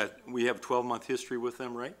 we have a 12-month history with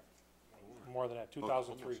them, right? More than that,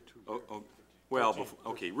 2003. Well,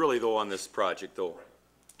 okay, really though on this project though,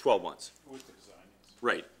 12 months. With the design, yes.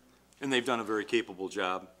 Right, and they've done a very capable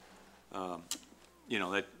job. You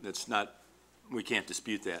know, that's not, we can't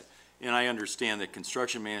dispute that. And I understand that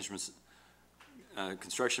construction managers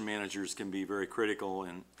can be very critical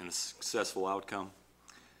in a successful outcome.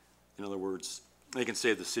 In other words, they can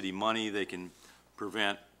save the city money, they can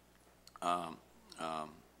prevent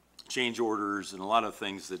change orders and a lot of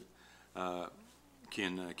things that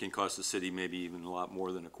can cost the city maybe even a lot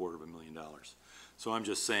more than $250,000. So I'm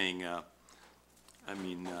just saying, I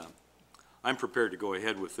mean, I'm prepared to go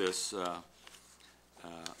ahead with this.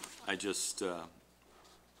 I just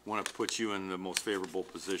want to put you in the most favorable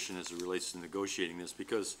position as it relates to negotiating this,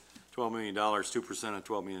 because $12 million, 2% of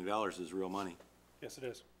 $12 million is real money. Yes, it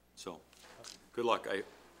is. So, good luck.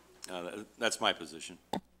 That's my position.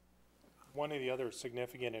 One of the other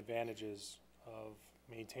significant advantages of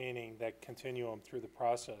maintaining that continuum through the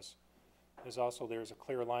process is also there's a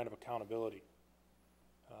clear line of accountability.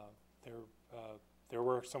 There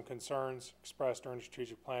were some concerns expressed during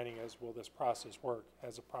strategic planning as, will this process work?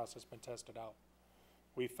 Has the process been tested out?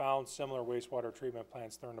 We found similar wastewater treatment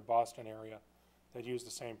plants there in the Boston area that use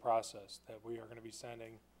the same process, that we are going to be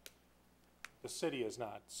sending. The city is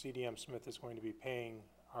not. CDM Smith is going to be paying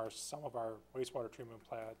some of our wastewater treatment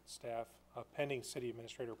plant staff pending city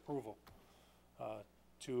administrator approval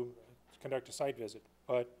to conduct a site visit.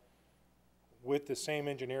 But with the same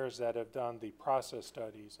engineers that have done the process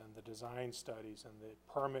studies and the design studies and the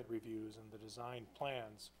permit reviews and the design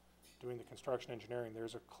plans, doing the construction engineering,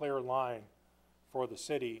 there's a clear line for the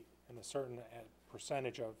city and a certain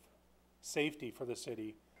percentage of safety for the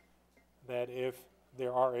city that if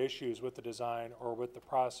there are issues with the design or with the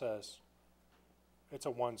process, it's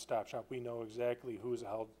a one-stop shop. We know exactly who's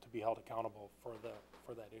to be held accountable for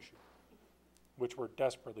that issue, which we're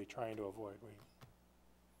desperately trying to avoid.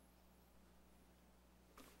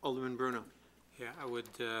 Alderman Bruno. Yeah,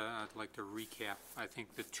 I'd like to recap, I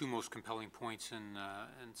think, the two most compelling points in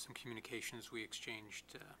some communications we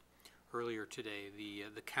exchanged earlier today.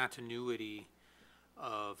 The continuity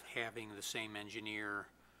of having the same engineer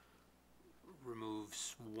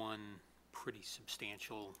removes one pretty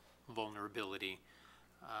substantial vulnerability.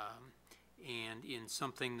 And in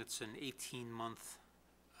something that's an 18-month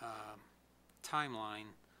timeline,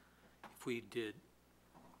 if we did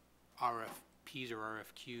RFPs or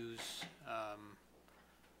RFQs,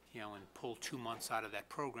 and pull 2 months out of that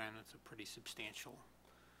program, that's a pretty substantial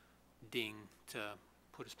ding to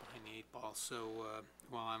put us behind the 8 ball. So,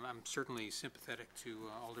 while I'm certainly sympathetic to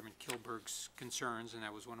Alderman Kilberg's concerns, and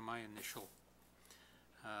that was one of my initial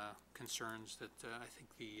concerns, that I think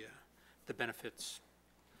the benefits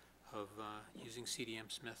of using CDM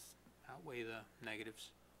Smith outweigh the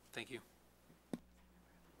negatives. Thank you.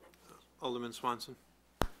 Alderman Swanson.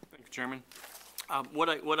 Thank you, Chairman.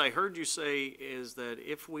 What I heard you say is that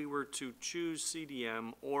if we were to choose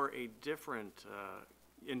CDM or a different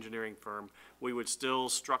engineering firm, we would still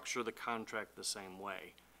structure the contract the same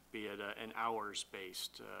way, be it an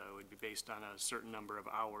hours-based. It would be based on a certain number of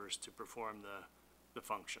hours to perform the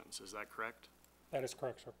functions. Is that correct? That is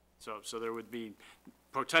correct, sir. So there would be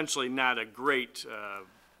potentially not a great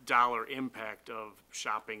dollar impact of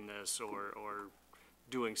shopping this or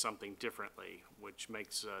doing something differently, which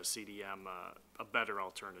makes CDM a better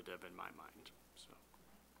alternative in my mind. So,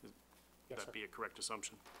 would that be a correct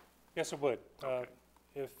assumption? Yes, it would. Okay.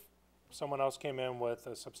 If someone else came in with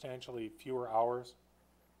substantially fewer hours,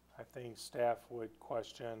 I think staff would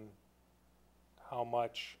question how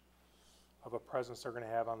much of a presence they're going to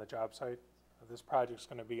have on the job site. This project's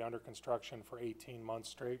going to be under construction for 18 months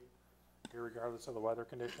straight, regardless of the weather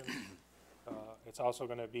conditions. It's also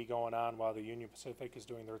going to be going on while the Union Pacific is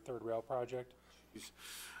doing their third rail project,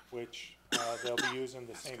 which they'll be using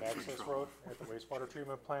the same access road at the wastewater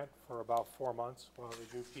treatment plant for about 4 months while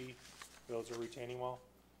the UP builds a retaining wall.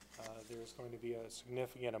 There's going to be a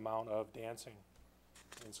significant amount of dancing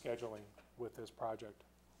and scheduling with this project.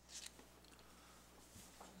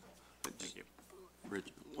 Thank you.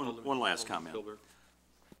 Rich, one last comment.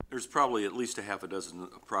 There's probably at least a half a dozen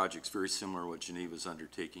projects very similar to what Geneva's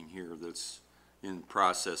undertaking here that's in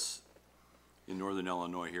process in northern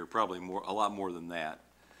Illinois here, probably a lot more than that.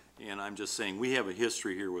 And I'm just saying, we have a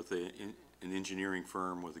history here with an engineering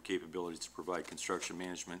firm with the capabilities to provide construction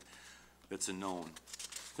management that's a known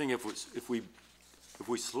thing. If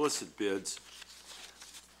we solicit bids,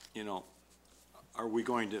 are we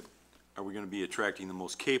going to be attracting the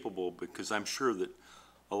most capable? Because I'm sure that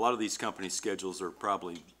a lot of these companies' schedules are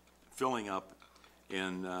probably filling up,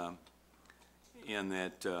 and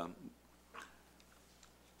that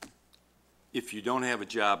if you don't have a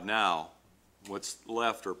job now, what's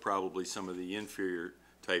left are probably some of the inferior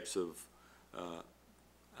types of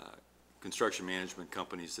construction management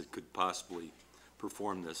companies that could possibly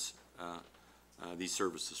perform these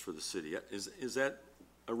services for the city. Is that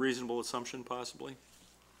a reasonable assumption, possibly?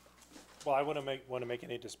 Well, I wouldn't want to make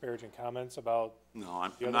any disparaging comments about. No,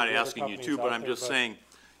 I'm not asking you to, but I'm just saying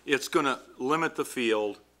it's going to limit the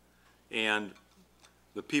field, and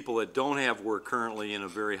the people that don't have work currently in a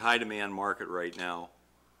very high demand market right now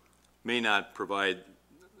may not provide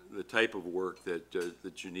the type of work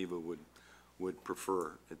that Geneva would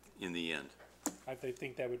prefer in the end. I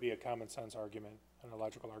think that would be a common sense argument and a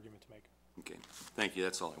logical argument to make. Okay, thank you.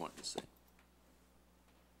 That's all I wanted to say.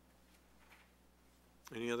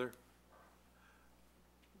 Any other?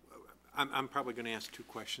 I'm probably going to ask 2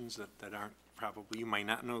 questions that aren't probably, you might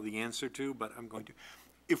not know the answer to, but I'm going to.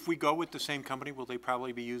 If we go with the same company, will they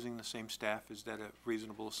probably be using the same staff? Is that a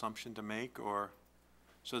reasonable assumption to make, or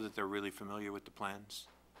so that they're really familiar with the plans?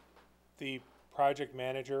 The project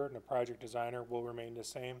manager and the project designer will remain the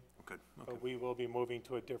same. Good. Okay. But we will be moving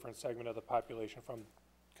to a different segment of the population from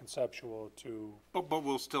conceptual to. But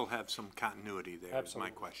we'll still have some continuity there. Absolutely.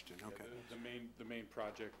 Is my question. Okay. Yeah, the main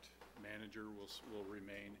project manager will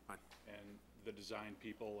remain, Fine. and the design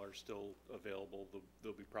people are still available.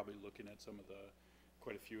 They'll be probably looking at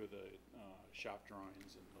quite a few of the shop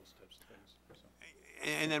drawings and those types of things. So.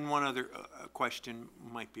 And then one other question,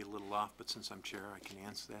 might be a little off, but since I'm chair, I can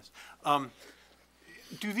answer this.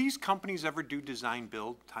 Do these companies ever do design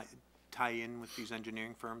build, tie in with these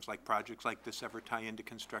engineering firms, like projects like this ever tie into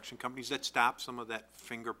construction companies that stop some of that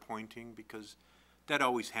finger pointing? Because that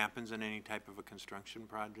always happens in any type of a construction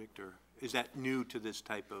project, or is that new to this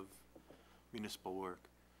type of municipal work?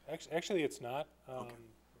 Actually, it's not. Okay.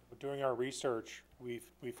 During our research, we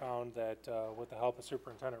found that with the help of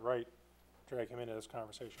Superintendent Wright, drag him into this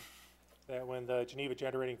conversation, that when the Geneva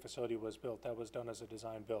generating facility was built, that was done as a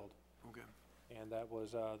design build. Okay. And that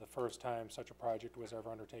was the first time such a project was ever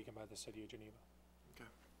undertaken by the city of Geneva. Okay.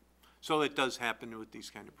 So it does happen with these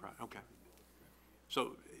kind of projects. Okay.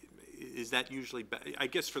 So is that usually, I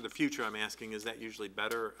guess for the future I'm asking, is that usually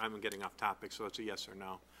better? I'm getting off topic, so it's a yes or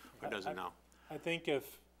no, or does it no? I think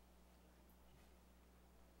if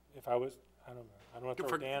if I was, I don't want to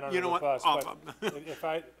throw Dan you under know the what? bus, Oh, but if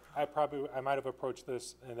I might have approached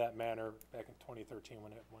this in that manner back in 2013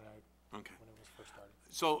 when it was first started.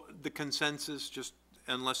 So the consensus, just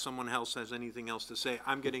unless someone else has anything else to say,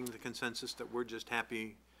 I'm getting the consensus that we're just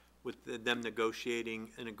happy with them negotiating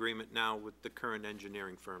an agreement now with the current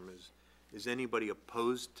engineering firm. Is anybody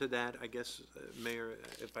opposed to that, I guess, Mayor,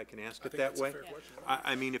 if I can ask it that way?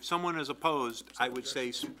 I mean, if someone is opposed, I would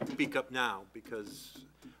say speak up now, because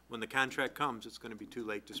when the contract comes, it's gonna be too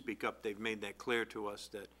late to speak up. They've made that clear to us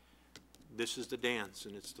that this is the dance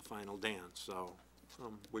and it's the final dance, so,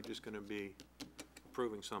 we're just gonna be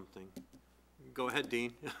approving something. Go ahead,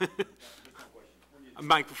 Dean. A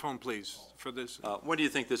microphone, please, for this. When do you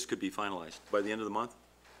think this could be finalized? By the end of the month?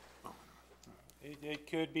 It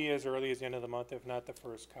could be as early as the end of the month, if not the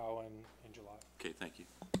first cow in July. Okay, thank you.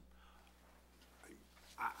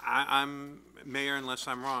 I'm, Mayor, unless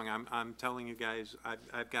I'm wrong, I'm telling you guys,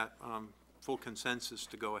 I've got, full consensus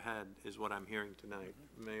to go ahead, is what I'm hearing tonight.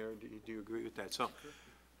 Mayor, do you agree with that? So,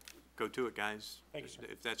 go to it, guys. Thank you, sir.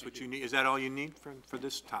 If that's what you need, is that all you need for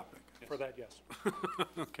this topic? For that, yes.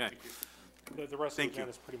 Okay. The rest of the Thank you. agenda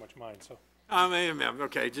is pretty much mine, so.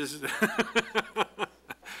 Okay, just.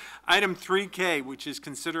 Item 3K, which is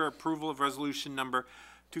consider approval of resolution number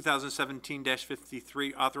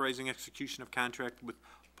 2017-53, authorizing execution of contract with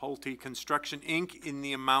Pulte Construction, Inc. in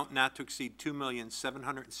the amount not to exceed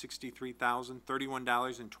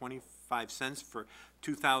 $2,763,031.25 for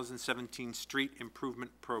 2017 street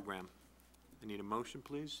improvement program. I need a motion,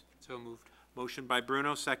 please. So moved. Motion by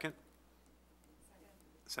Bruno, second.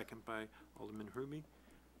 Second by Alderman Ruby.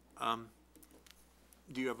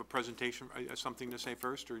 Do you have a presentation, something to say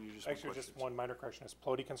first, or you just have Actually, questions? just one minor correction, it's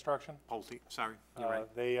Pulte Construction. Pulte, sorry, you're right.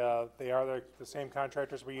 They are the same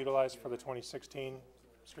contractors we utilized for the 2016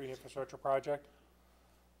 street infrastructure project.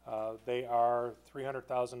 They are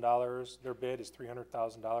 $300,000, their bid is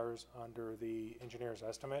 $300,000 under the engineer's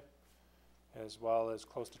estimate, as well as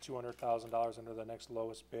close to $200,000 under the next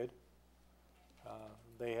lowest bid.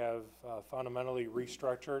 They have fundamentally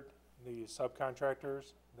restructured the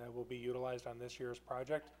subcontractors that will be utilized on this year's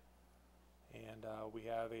project. And we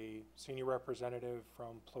have a senior representative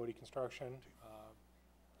from Pulte Construction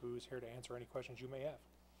who's here to answer any questions you may have.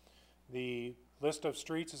 The list of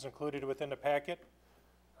streets is included within the packet.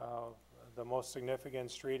 The most significant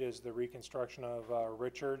street is the reconstruction of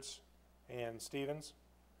Richards and Stevens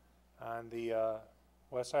on the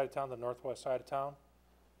west side of town, the northwest side of town.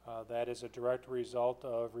 That is a direct result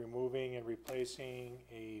of removing and replacing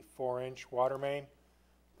a 4-inch water main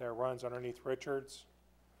that runs underneath Richards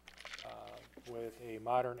with a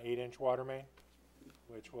modern 8-inch water main,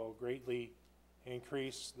 which will greatly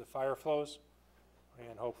increase the fire flows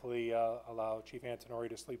and hopefully allow Chief Antonori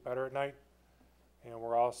to sleep better at night. And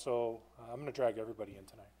we're also, I'm going to drag everybody in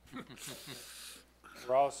tonight.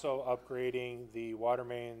 We're also upgrading the water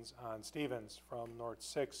mains on Stevens from North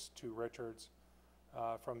 6 to Richards,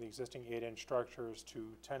 from the existing 8-inch structures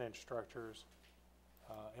to 10-inch structures,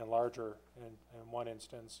 and larger in one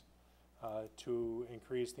instance, to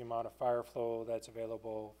increase the amount of fire flow that's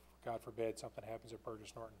available, God forbid something happens at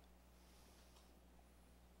Burgess Norton.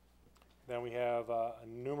 Then we have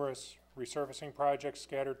numerous resurfacing projects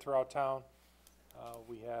scattered throughout town.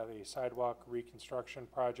 We have a sidewalk reconstruction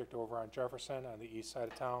project over on Jefferson on the east side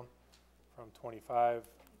of town from 25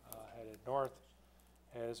 headed north,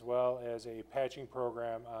 as well as a patching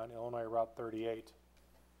program on Illinois Route 38,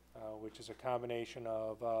 which is a combination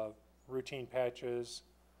of routine patches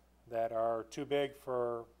that are too big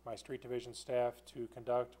for my street division staff to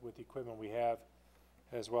conduct with the equipment we have,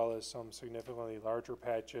 as well as some significantly larger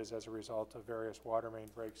patches as a result of various water main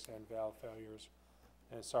breaks and valve failures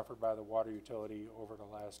and suffered by the water utility over the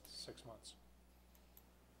last 6 months.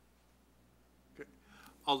 Okay.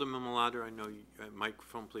 Alderman Malader, I know you,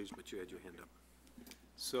 microphone please, but you had your hand up.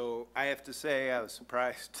 So I have to say I was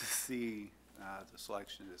surprised to see the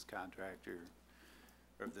selection of this contractor,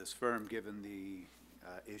 or this firm, given the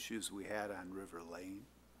issues we had on River Lane.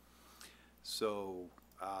 So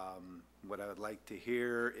what I would like to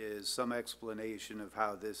hear is some explanation of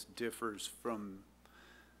how this differs from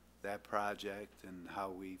that project and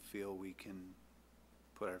how we feel we can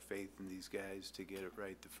put our faith in these guys to get it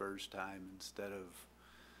right the first time instead of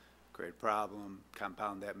create a problem,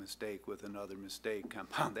 compound that mistake with another mistake,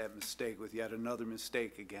 compound that mistake with yet another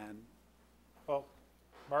mistake again. Well,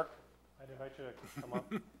 Mark, I'd invite you to come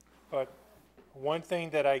up. But one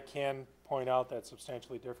thing that I can point out that's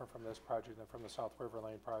substantially different from this project than from the South River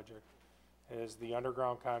Lane project is the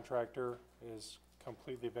underground contractor is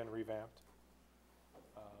completely been revamped.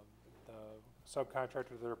 The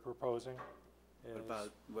subcontractor they're proposing is...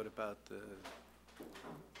 What about the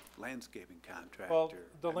landscaping contractor. Well,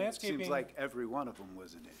 the I mean, It landscaping- seems like every one of them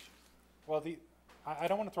was an issue. Well, I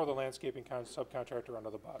don't want to throw the landscaping subcontractor under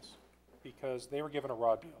the bus, because they were given a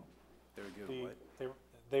raw deal. They were given what?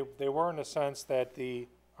 They were in the sense that the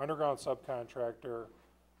underground subcontractor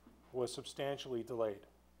was substantially delayed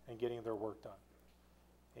in getting their work done.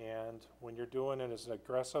 And when you're doing it as an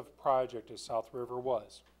aggressive project as South River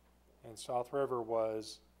was, and South River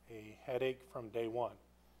was a headache from day one,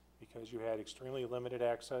 because you had extremely limited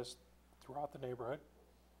access throughout the neighborhood.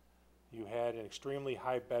 You had an extremely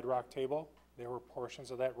high bedrock table. There were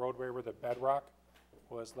portions of that roadway where the bedrock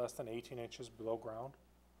was less than 18 inches below ground.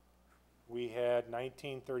 We had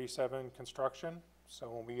 1937 construction, so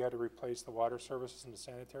when we had to replace the water services and the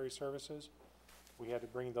sanitary services, we had to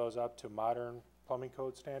bring those up to modern plumbing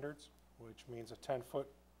code standards, which means a 10-foot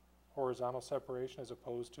horizontal separation as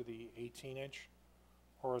opposed to the 18-inch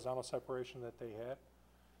horizontal separation that they had.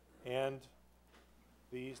 And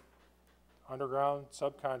the underground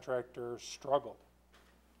subcontractor struggled,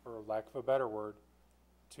 for lack of a better word,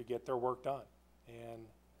 to get their work done. And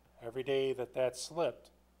every day that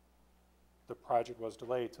slipped, the project was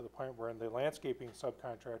delayed to the point where the landscaping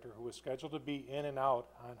subcontractor, who was scheduled to be in and out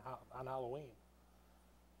on Halloween,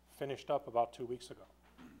 finished up about 2 weeks ago.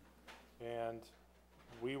 And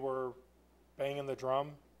we were banging the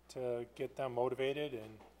drum to get them motivated,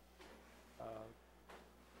 and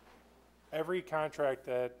every contract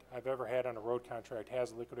that I've ever had on a road contract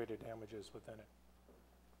has liquidated damages within it.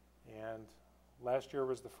 And last year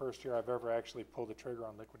was the first year I've ever actually pulled the trigger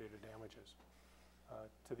on liquidated damages,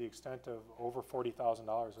 to the extent of over $40,000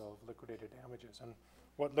 of liquidated damages. And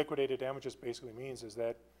what liquidated damages basically means is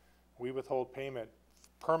that we withhold payment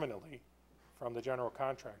permanently from the general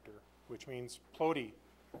contractor, which means Plody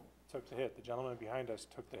took the hit. The gentleman behind us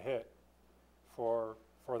took the hit for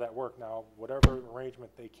that work. Now, whatever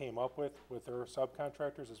arrangement they came up with their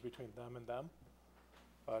subcontractors is between them and them.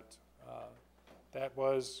 But that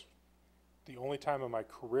was the only time in my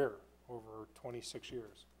career, over 26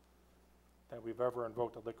 years, that we've ever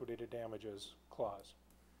invoked a liquidated damages clause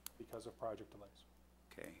because of project delays.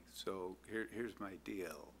 Okay, so here's my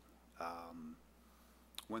deal.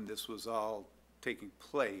 When this was all taking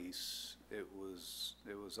place, it was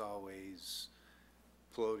always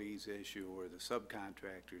Plody's issue or the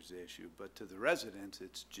subcontractor's issue, but to the residents,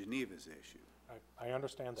 it's Geneva's issue. I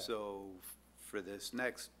understand that. So for this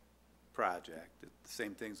next project, the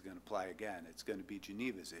same thing's gonna apply again. It's gonna be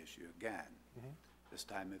Geneva's issue again. This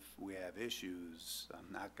time, if we have issues,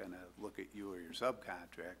 I'm not gonna look at you or your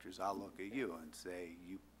subcontractors. I'll look at you and say,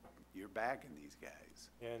 you're bagging these guys.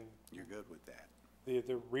 And you're good with that.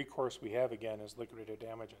 the recourse we have again is liquidated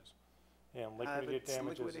damages. And liquidated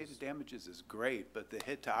damages is great, but the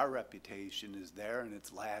hit to our reputation is there and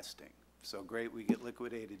it's lasting. So great, we get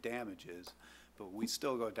liquidated damages, but we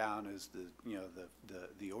still go down as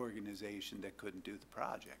the organization that couldn't do the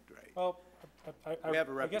project right. Well, We have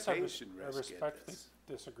a I guess I reputation risk in respectfully this.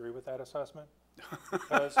 disagree with that assessment.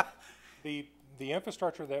 Because the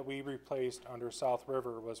infrastructure that we replaced under South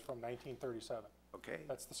River was from 1937. Okay.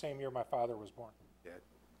 That's the same year my father was born. Yeah,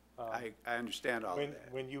 I understand all of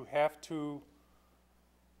that. When you have to,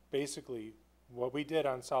 basically, what we did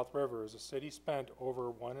on South River is the city spent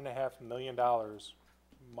over $1.5 million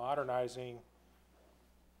modernizing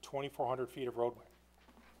 2,400 feet of roadway.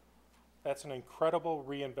 That's an incredible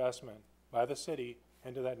reinvestment by the city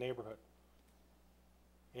into that neighborhood.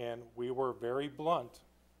 And we were very blunt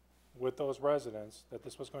with those residents that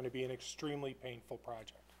this was going to be an extremely painful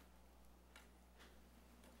project.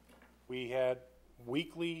 We had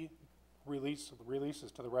weekly releases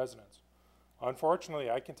to the residents.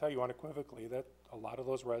 Unfortunately, I can tell you unequivocally that a lot of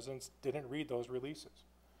those residents didn't read those releases,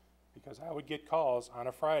 because I would get calls on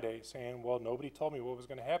a Friday saying, well, nobody told me what was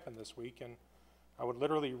going to happen this week, and I would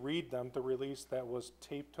literally read them the release that was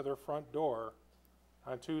taped to their front door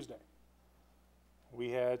on Tuesday.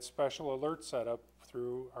 We had special alerts set up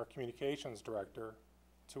through our communications director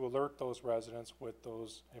to alert those residents with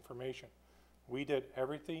those information. We did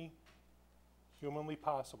everything humanly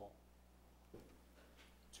possible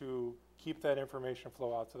to keep that information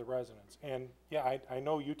flow out to the residents. And yeah, I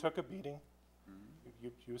know you took a beating.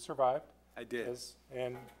 You survived. I did.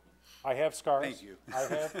 And I have scars. Thank you. I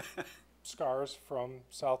have scars from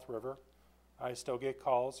South River. I still get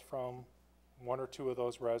calls from one or two of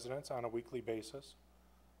those residents on a weekly basis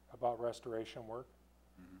about restoration work.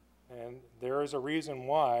 And there is a reason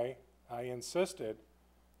why I insisted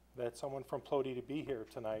that someone from Plody to be here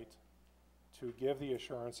tonight to give the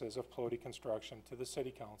assurances of Plody Construction to the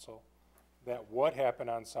City Council that what happened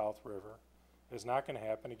on South River is not going to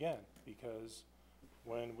happen again, because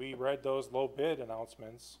when we read those low bid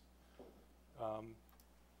announcements,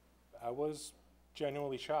 I was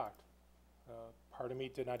genuinely shocked. Part of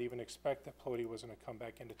me did not even expect that Plody was going to come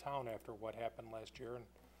back into town after what happened last year, and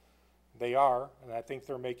they are, and I think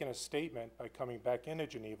they're making a statement by coming back into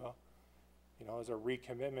Geneva, you know, as a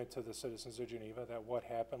recommitment to the citizens of Geneva that what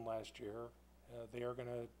happened last year, they are going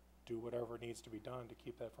to do whatever needs to be done to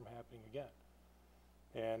keep that from happening again.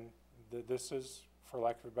 And this is, for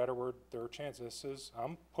lack of a better word, their chance. This is,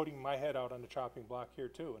 I'm putting my head out on the chopping block here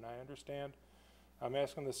too, and I understand I'm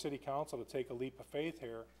asking the city council to take a leap of faith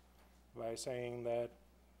here by saying that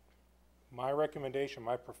my recommendation,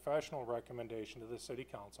 my professional recommendation to the city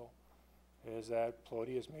council is that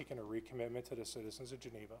Plody is making a recommitment to the citizens of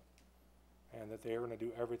Geneva and that they are going to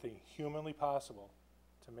do everything humanly possible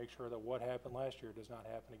to make sure that what happened last year does not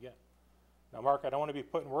happen again. Now, Mark, I don't want to be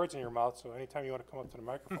putting words in your mouth, so anytime you want to come up to the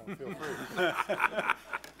microphone, feel free.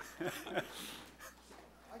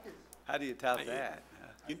 How do you top that?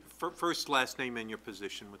 First, last name and your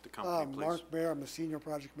position with the company, please. Mark Bear, I'm the Senior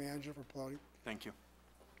Project Manager for Plody. Thank you.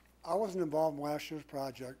 I wasn't involved in last year's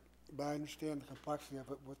project, but I understand the complexity of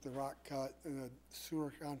it with the rock cut and the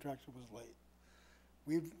sewer contractor was late.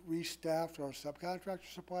 We've restaffed our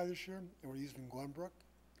subcontractor supply this year, and we're using Glenbrook.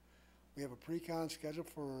 We have a pre-con scheduled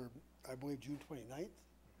for, I believe, June 29th.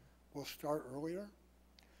 We'll start earlier.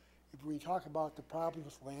 If we talk about the problems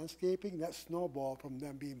with landscaping, that snowballed from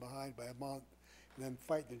them being behind by a month and then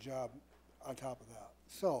fighting the job on top of that.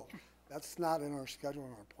 So that's not in our schedule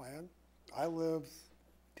and our plan. I live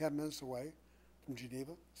 10 minutes away from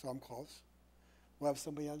Geneva, so I'm close. We'll have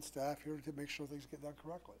somebody on staff here to make sure things get done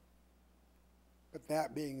correctly. But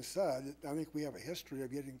that being said, I think we have a history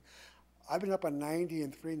of getting, I've been up on 90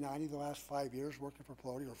 and 390 the last 5 years working for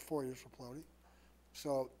Plody, or 4 years for Plody.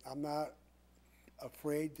 So I'm not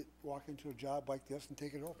afraid to walk into a job like this and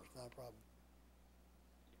take it over. It's not a problem.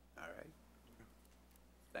 All right.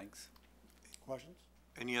 Thanks. Questions?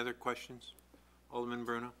 Any other questions? Alderman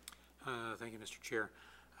Bruno? Thank you, Mr. Chair.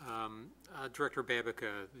 Director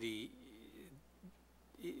Babica,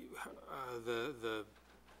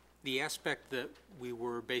 the aspect that we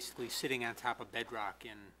were basically sitting on top of bedrock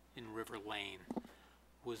in River Lane,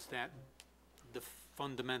 was that the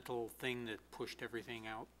fundamental thing that pushed everything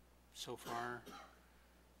out so far?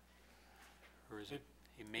 Or is it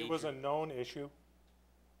a major? It was a known issue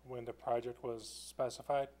when the project was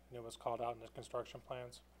specified and it was called out in the construction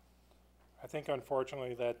plans. I think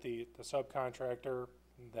unfortunately that the subcontractor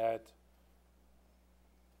that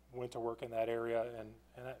went to work in that area,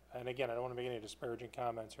 and again, I don't want to make any disparaging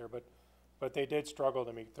comments here, but they did struggle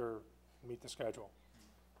to meet the schedule.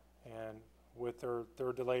 And with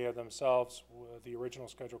their delay of themselves, the original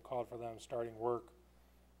schedule called for them starting work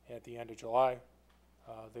at the end of July.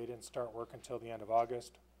 They didn't start work until the end of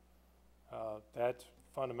August. That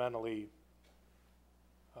fundamentally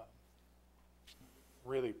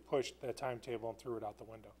really pushed that timetable and threw it out the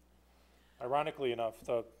window. Ironically enough,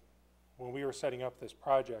 when we were setting up this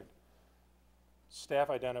project, staff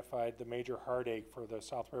identified the major heartache for the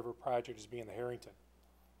South River project as being the Harrington,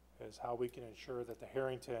 is how we can ensure that the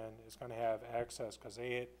Harrington is going to have access, because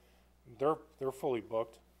they're fully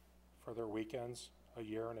booked for their weekends a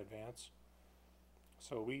year in advance.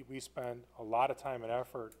 So we spend a lot of time and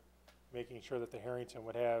effort making sure that the Harrington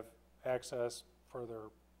would have access for their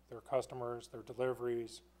customers, their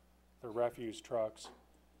deliveries, their refuse trucks,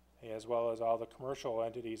 as well as all the commercial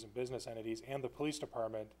entities and business entities and the police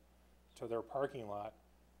department to their parking lot.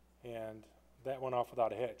 And that went off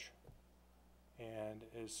without a hitch. And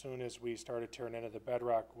as soon as we started tearing into the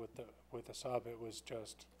bedrock with the sub, it was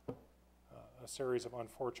just a series of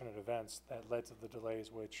unfortunate events that led to the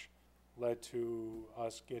delays, which led to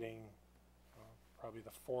us getting, probably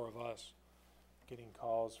the four of us, getting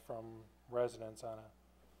calls from residents on a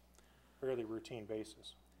fairly routine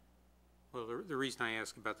basis. Well, the reason I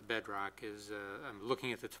ask about the bedrock is I'm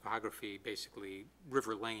looking at the topography. Basically,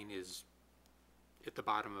 River Lane is at the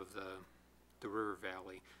bottom of the river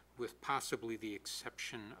valley, with possibly the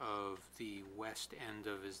exception of the west end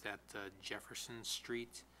of, is that Jefferson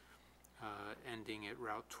Street, ending at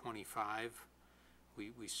Route 25.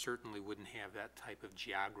 We certainly wouldn't have that type of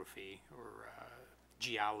geography or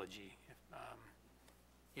geology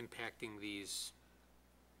impacting this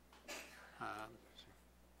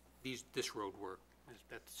road work.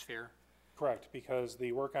 That's fair? Correct, because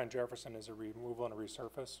the work on Jefferson is a removal and a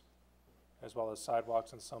resurface, as well as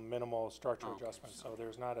sidewalks and some minimal structural adjustments. So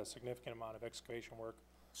there's not a significant amount of excavation work.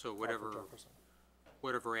 So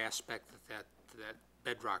whatever aspect that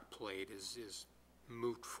bedrock played is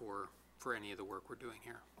moot for any of the work we're doing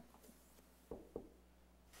here.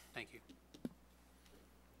 Thank you.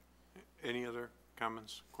 Any other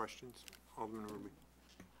comments, questions? Alderman Ruby.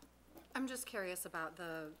 I'm just curious about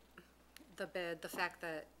the bid, the fact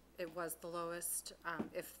that it was the lowest,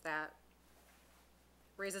 if that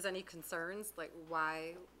raises any concerns, like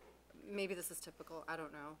why, maybe this is typical, I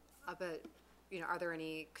don't know, but, you know, are there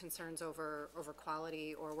any concerns over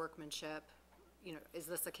quality or workmanship? You know, is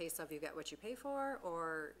this a case of you get what you pay for,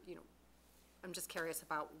 or, you know, I'm just curious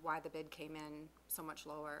about why the bid came in so much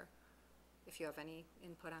lower, if you have any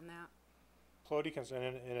input on that. Plody,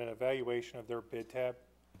 in an evaluation of their bid tab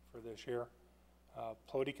for this year,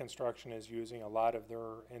 Plody Construction is using a lot of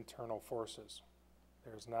their internal forces.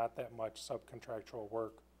 There's not that much subcontractual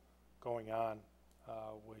work going on,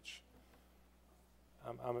 which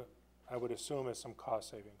I would assume is some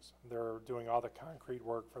cost savings. They're doing all the concrete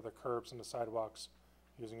work for the curbs and the sidewalks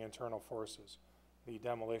using internal forces. The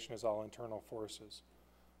demolition is all internal forces.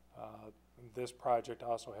 This project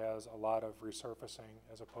also has a lot of resurfacing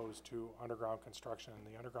as opposed to underground construction. And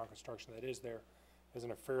the underground construction that is there is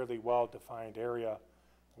in a fairly well-defined area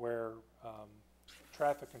where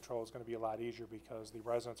traffic control is going to be a lot easier because the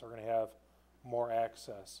residents are going to have more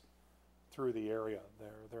access through the area.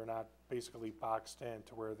 They're not basically boxed in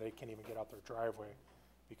to where they can't even get out their driveway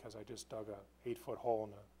because I just dug a 8-foot hole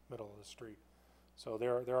in the middle of the street. So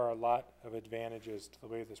there are a lot of advantages to the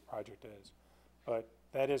way this project is. But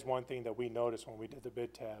that is one thing that we noticed when we did the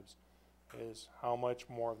bid tabs, is how much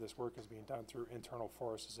more of this work is being done through internal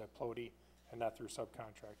forces at Plody and not through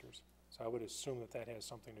subcontractors. So I would assume that that has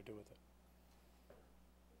something to do with it.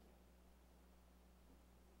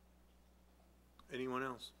 Anyone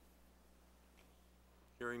else?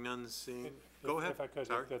 Hearing none, seeing, go ahead. If I could,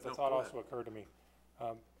 Sorry. the No, thought go also ahead. occurred to me.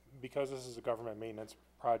 Because this is a government maintenance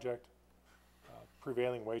project,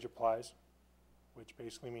 prevailing wage applies, which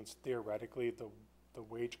basically means theoretically the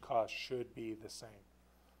wage cost should be the same.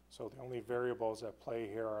 So the only variables at play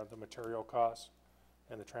here are the material costs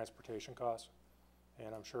and the transportation costs.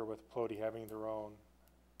 And I'm sure with Plody having their own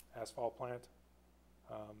asphalt plant,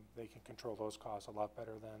 they can control those costs a lot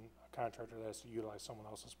better than a contractor that has to utilize someone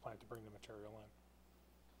else's plant to bring the material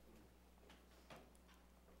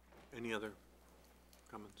in. Any other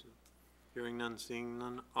comments? Hearing none, seeing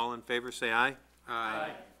none, all in favor say aye.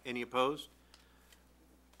 Aye. Any opposed?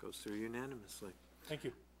 Goes through unanimously. Thank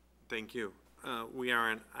you. Thank you. We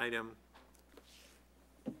are on item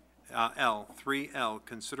L, 3L,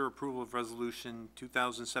 consider approval of resolution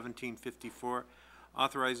 2017-54,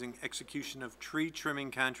 authorizing execution of tree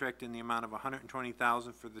trimming contract in the amount of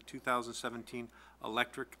 $120,000 for the 2017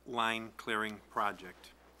 electric line clearing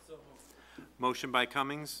project. So moved. Motion by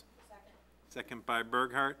Cummings. Second by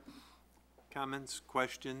Burghardt. Comments,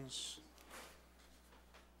 questions?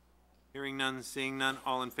 Hearing none, seeing none,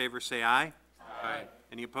 all in favor say aye. Aye.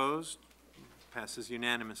 Any opposed? Passes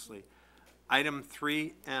unanimously. Item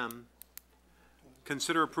 3M,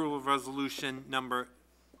 consider approval of resolution number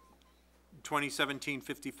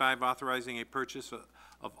 2017-55, authorizing a purchase of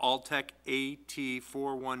Alltech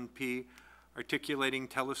AT41P articulating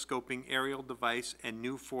telescoping aerial device and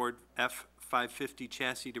new Ford F-550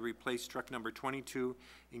 chassis to replace truck number 22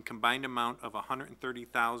 in combined amount of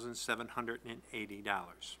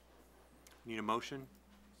 $130,780. Need a motion?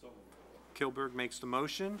 So moved. Kilberg makes the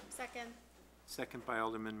motion. Second. Second by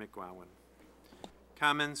Alderman McGowan.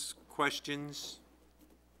 Comments, questions?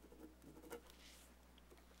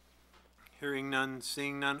 Hearing none,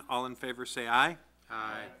 seeing none, all in favor say aye.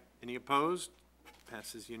 Aye. Any opposed?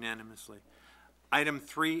 Passes unanimously. Item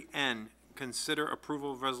 3N, consider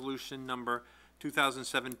approval of resolution number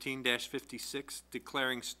 2017-56,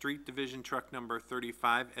 declaring street division truck number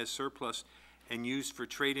 35 as surplus and used for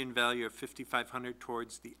trade-in value of $5,500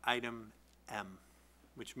 towards the item M,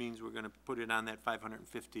 which means we're going to put it on that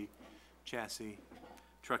 550 chassis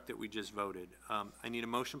truck that we just voted. I need a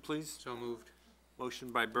motion, please. So moved.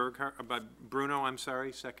 Motion by by Bruno, I'm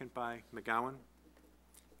sorry, second by McGowan.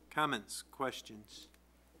 Comments, questions?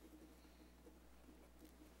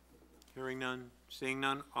 Hearing none, seeing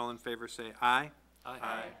none, all in favor say aye. Aye.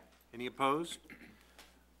 Aye. Any opposed?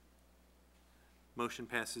 Motion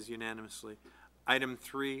passes unanimously. Item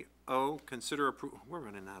 3O, consider approval, we're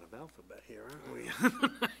running out of alphabet here, aren't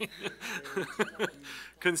we?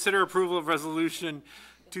 Consider approval of resolution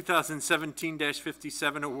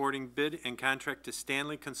 2017-57, awarding bid and contract to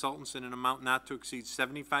Stanley Consultants in an amount not to exceed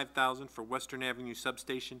 $75,000 for Western Avenue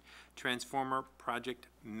Substation Transformer Project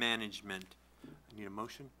Management. I need a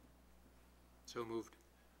motion. So moved.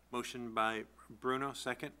 Motion by Bruno,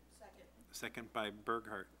 second? Second. Second by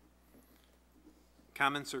Burghardt.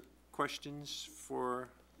 Comments or questions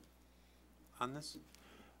on this?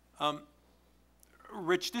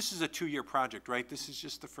 Rich, this is a 2-year project, right? This is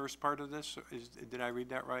just the first part of this? Did I read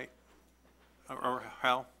that right? Or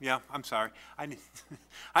Hal? Yeah, I'm sorry.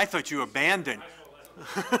 I thought you abandoned.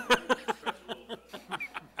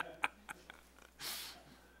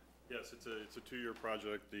 It's a 2-year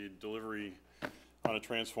project. The delivery on a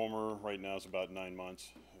transformer right now is about 9 months.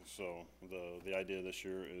 So the idea this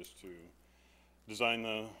year is to design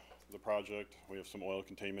the project. We have some oil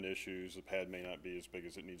containment issues. The pad may not be as big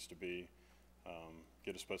as it needs to be.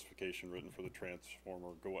 Get a specification written for the transformer,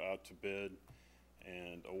 go out to bid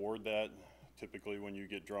and award that. Typically when you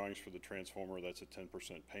get drawings for the transformer, that's a 10%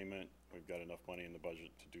 payment. We've got enough money in the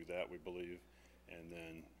budget to do that, we believe, and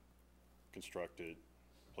then construct it,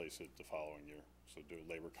 place it the following year. So do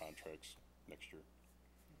labor contracts next year.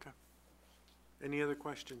 Okay. Any other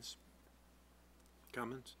questions?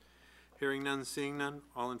 Comments? Hearing none, seeing none.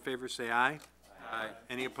 All in favor say aye. Aye.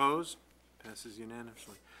 Any opposed? Passes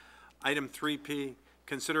unanimously. Item 3P,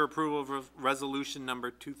 consider approval of resolution number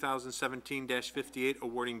 2017-58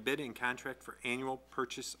 awarding bid and contract for annual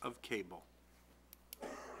purchase of cable.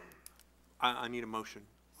 I need a motion.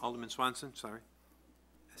 Alderman Swanson, sorry.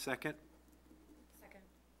 A second? Second.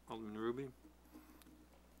 Alderman Ruby.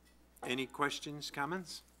 Any questions,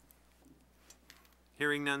 comments?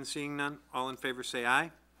 Hearing none, seeing none. All in favor say aye.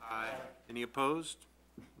 Aye. Any opposed?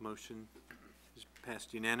 Motion is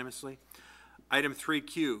passed unanimously. Item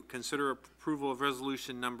 3Q, consider approval of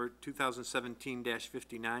resolution number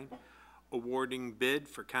 2017-59, awarding bid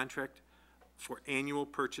for contract for annual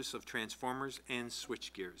purchase of transformers and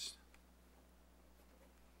switchgears.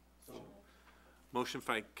 Motion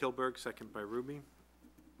by Kilberg, second by Ruby.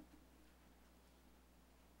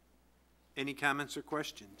 Any comments or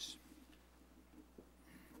questions?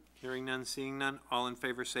 Hearing none, seeing none. All in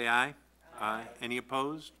favor say aye. Aye. Any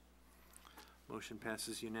opposed? Motion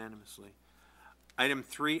passes unanimously. Item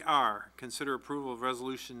 3R, consider approval of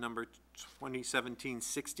resolution number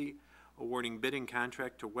 2017-60, awarding bid and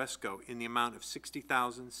contract to Wesco in the amount of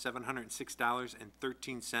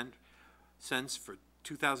 $60,706.13 for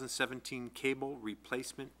 2017 cable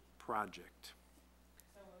replacement project.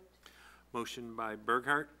 Motion by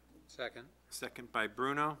Burghardt. Second. Second by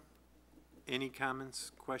Bruno. Any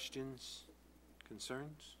comments, questions,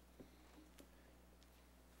 concerns?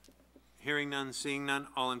 Hearing none, seeing none.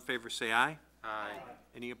 All in favor say aye. Aye.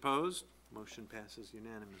 Any opposed? Motion passes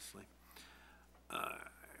unanimously.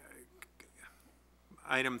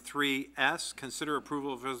 Item 3S, consider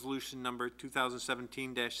approval of resolution number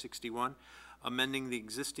 2017-61, amending the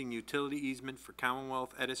existing utility easement for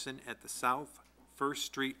Commonwealth Edison at the South First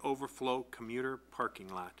Street Overflow Commuter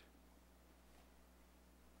Parking Lot.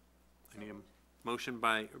 I need a motion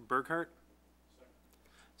by Burghardt.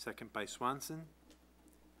 Second by Swanson.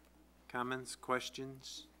 Comments,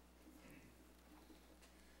 questions?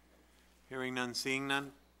 Hearing none, seeing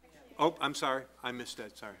none. Oh, I'm sorry, I missed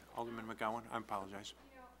that, sorry. Alderman McGowan, I apologize. You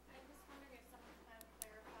know, I'm just wondering if someone can kind of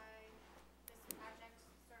clarify this project,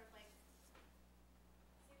 sort of like,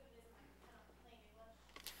 see what it is in like kind of plain English?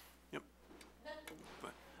 Yep.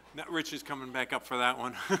 But now Rich is coming back up for that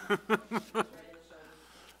one.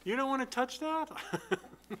 You don't want to touch that?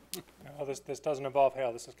 No, this doesn't involve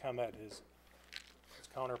hail, this is ComEd, his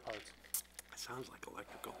counterparts. It sounds like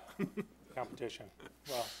electrical. Competition.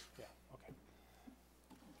 Well, yeah, okay.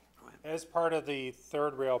 As part of the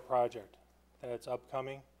third rail project that's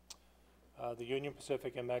upcoming, the Union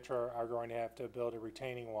Pacific and Metro are going to have to build a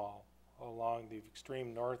retaining wall along the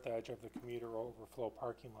extreme north edge of the commuter overflow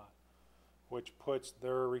parking lot, which puts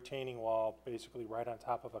their retaining wall basically right on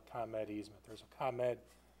top of a ComEd easement. There's a ComEd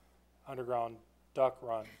underground duck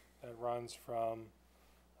run that runs from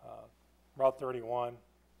Route 31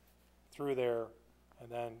 through there and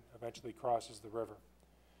then eventually crosses the river.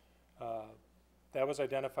 That was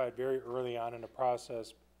identified very early on in the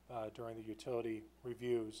process during the utility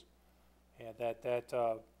reviews, and that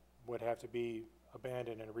would have to be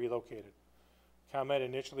abandoned and relocated. ComEd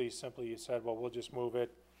initially simply said, well, we'll just move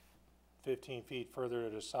it 15 feet further to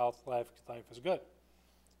the south. Life is good.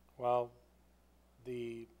 Well,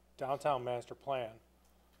 the downtown master plan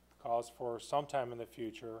calls for sometime in the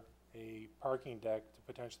future a parking deck to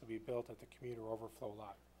potentially be built at the commuter overflow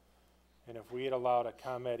lot. And if we had allowed a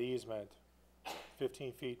ComEd easement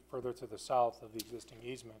 15 feet further to the south of the existing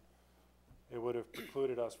easement, it would have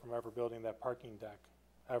precluded us from ever building that parking deck,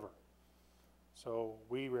 ever. So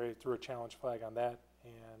we threw a challenge flag on that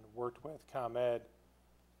and worked with ComEd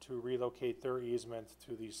to relocate their easement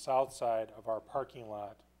to the south side of our parking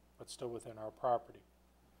lot, but still within our property.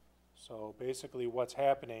 So basically what's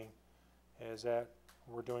happening is that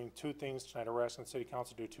we're doing two things tonight, or we're asking the City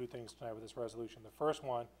Council to do two things tonight with this resolution. The first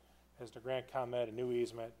one is to grant ComEd a new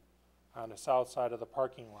easement on the south side of the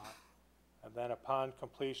parking lot. And then upon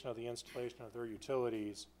completion of the installation of their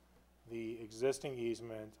utilities, the existing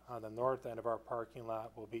easement on the north end of our parking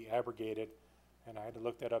lot will be abrogated. And I had to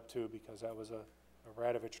look that up too because that was a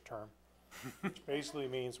Radovich term. which basically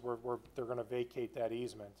means they're gonna vacate that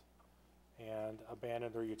easement and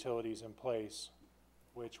abandon their utilities in place,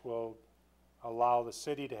 which will allow the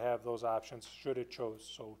city to have those options should it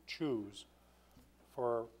choose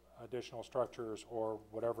for additional structures or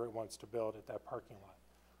whatever it wants to build at that parking lot.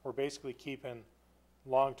 We're basically keeping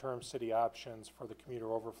long-term city options for the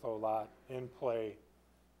commuter overflow lot in play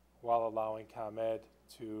while allowing ComEd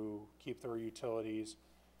to keep their utilities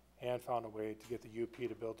and found a way to get the UP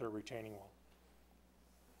to build their retaining wall.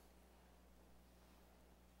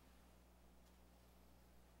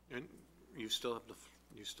 And you still have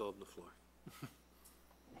the floor.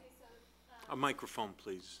 A microphone,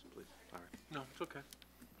 please. Sorry. No, it's okay.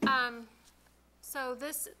 So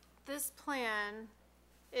this plan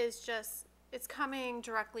is just, it's coming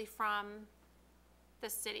directly from the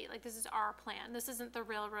city. Like, this is our plan. This isn't the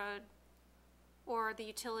railroad or the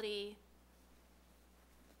utility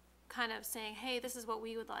kind of saying, hey, this is what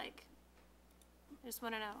we would like. I just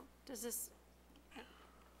want to know, do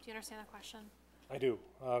you understand the question? I do.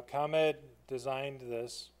 ComEd designed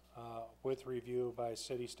this with review by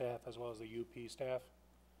city staff as well as the UP staff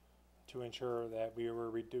to ensure that we were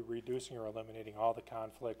reducing or eliminating all the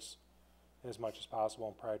conflicts as much as possible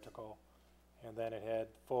and practical. And then it had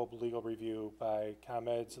full legal review by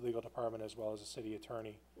ComEd's legal department as well as the city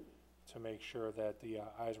attorney to make sure that the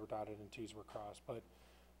I's were dotted and T's were crossed. But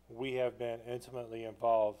we have been intimately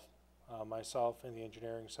involved, myself in the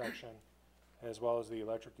engineering section, as well as the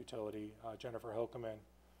electric utility, Jennifer Hilkeman,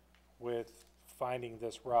 with finding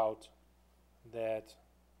this route that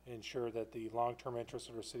ensure that the long-term interests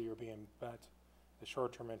of the city are being met, the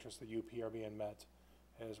short-term interests of the UP are being met,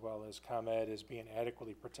 as well as ComEd is being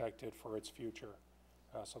adequately protected for its future,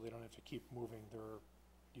 so they don't have to keep moving their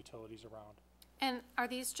utilities around. And are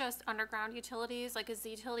these just underground utilities? Like, is the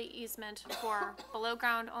utility easement for below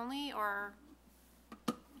ground only or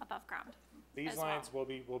above ground? These lines will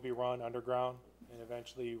be run underground and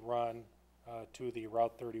eventually run to the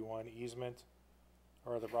Route 31 easement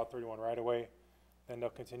or the Route 31 right-of-way. Then they'll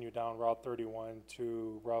continue down Route 31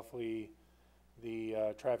 to roughly the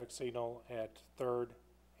traffic signal at 3rd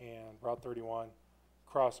and Route 31,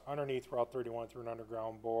 cross underneath Route 31 through an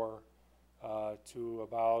underground bore to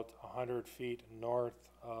about 100 feet north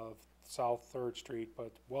of South 3rd Street,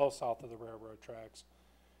 but well south of the railroad tracks,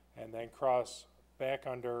 and then cross back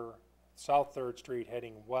under South 3rd Street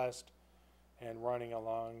heading west and running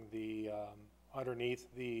along the underneath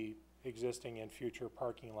the existing and future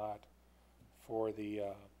parking lot for the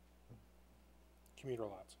commuter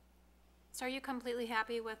lots. So are you completely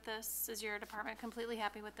happy with this? Is your department completely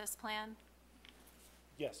happy with this plan?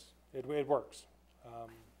 Yes, it works.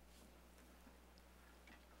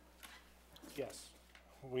 Yes,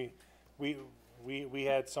 we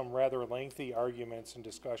had some rather lengthy arguments and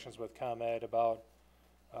discussions with ComEd about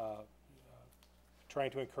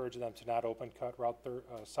trying to encourage them to not open cut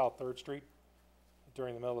South 3rd Street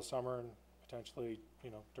during the middle of summer and potentially,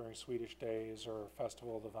 during Swedish Days or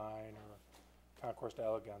Festival of the Vine or Concours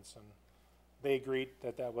d'Elegance, and they agreed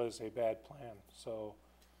that that was a bad plan. So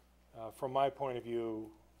from my point of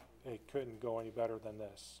view, it couldn't go any better than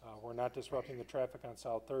this. We're not disrupting the traffic on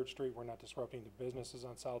South 3rd Street. We're not disrupting the businesses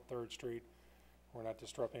on South 3rd Street. We're not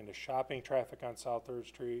disrupting the shopping traffic on South 3rd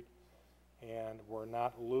Street. And we're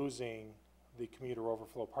not losing the commuter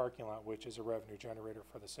overflow parking lot, which is a revenue generator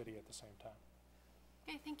for the city at the same time.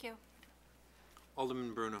 Okay, thank you.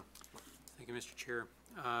 Alderman Bruno. Thank you, Mr. Chair.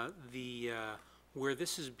 Where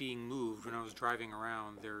this is being moved, when I was driving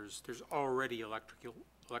around, there's already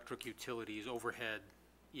electric utilities overhead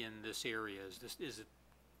in this area. Is it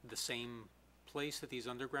the same place that these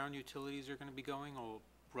underground utilities are going to be going, or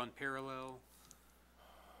run parallel?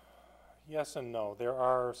 Yes and no. There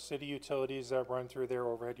are city utilities that run through there,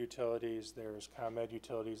 overhead utilities. There's ComEd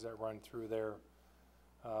utilities that run through there.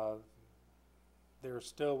 There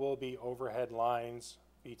still will be overhead lines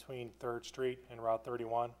between 3rd Street and Route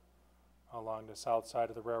 31 along the south side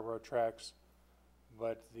of the railroad tracks,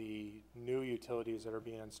 but the new utilities that are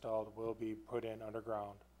being installed will be put in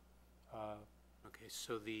underground. Okay,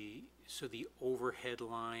 so the overhead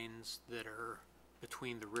lines that are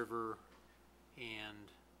between the river and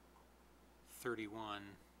 31,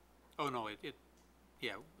 oh no,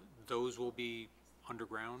 yeah, those will be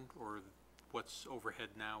underground, or what's overhead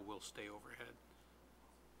now will stay overhead?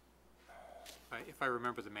 If I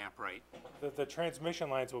remember the map right. The transmission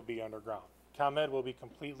lines will be underground. ComEd will be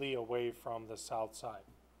completely away from the south side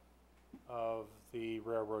of the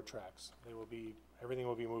railroad tracks. Everything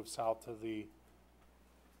will be moved south to the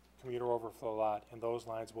commuter overflow lot, and those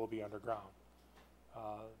lines will be underground.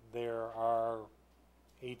 There are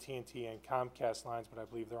AT&T and Comcast lines, but I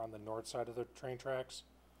believe they're on the north side of the train tracks.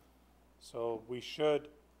 So we should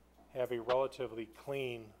have a relatively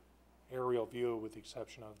clean aerial view with the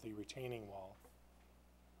exception of the retaining wall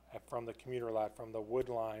from the commuter lot, from the wood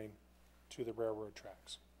line to the railroad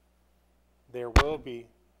tracks. There will be,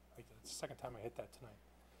 like, it's the second time I hit that tonight,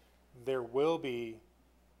 there will be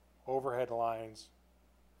overhead lines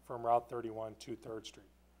from Route 31 to 3rd Street,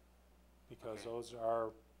 because those are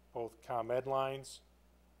both ComEd lines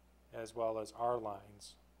as well as our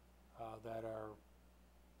lines that are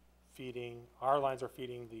feeding, our lines are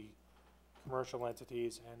feeding the commercial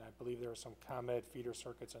entities, and I believe there are some ComEd feeder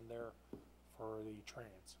circuits in there for the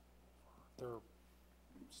trains, their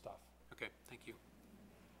stuff. Okay, thank you.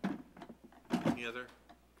 Any other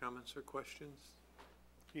comments or questions?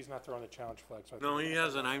 He's not throwing the challenge flag, so I No, think- he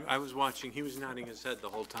hasn't. I was watching. He was nodding his head the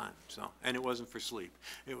whole time, so, and it wasn't for sleep.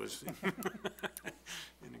 It was in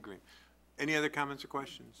agreement. Any other comments or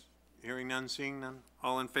questions? Hearing none, seeing none.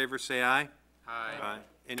 All in favor, say aye. Aye. Aye.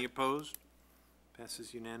 Any opposed?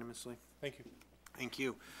 Passes unanimously. Thank you. Thank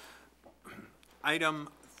you. Item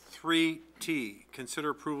 3T, consider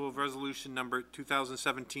approval of resolution number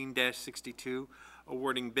 2017-62,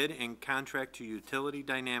 awarding bid and contract to Utility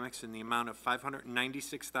Dynamics in the amount of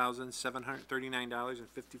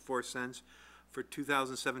 $596,739.54 for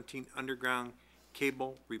 2017 underground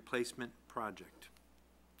cable replacement project.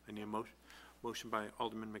 I need a motion. Motion by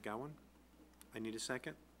Alderman McGowan. I need a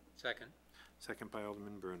second. Second. Second by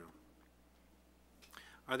Alderman Bruno.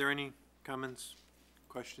 Are there any comments,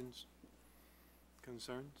 questions,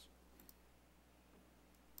 concerns?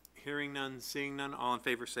 Hearing none, seeing none, all in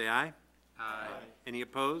favor say aye. Aye. Any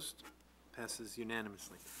opposed? Passes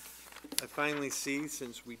unanimously. I finally see,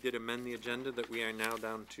 since we did amend the agenda, that we are now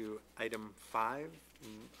down to item 5,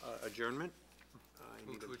 adjournment.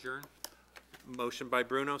 Move to adjourn? Motion by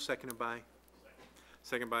Bruno, seconded by?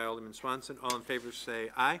 Second by Alderman Swanson. All in favor say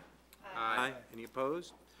aye. Aye. Any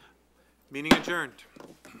opposed? Meeting adjourned.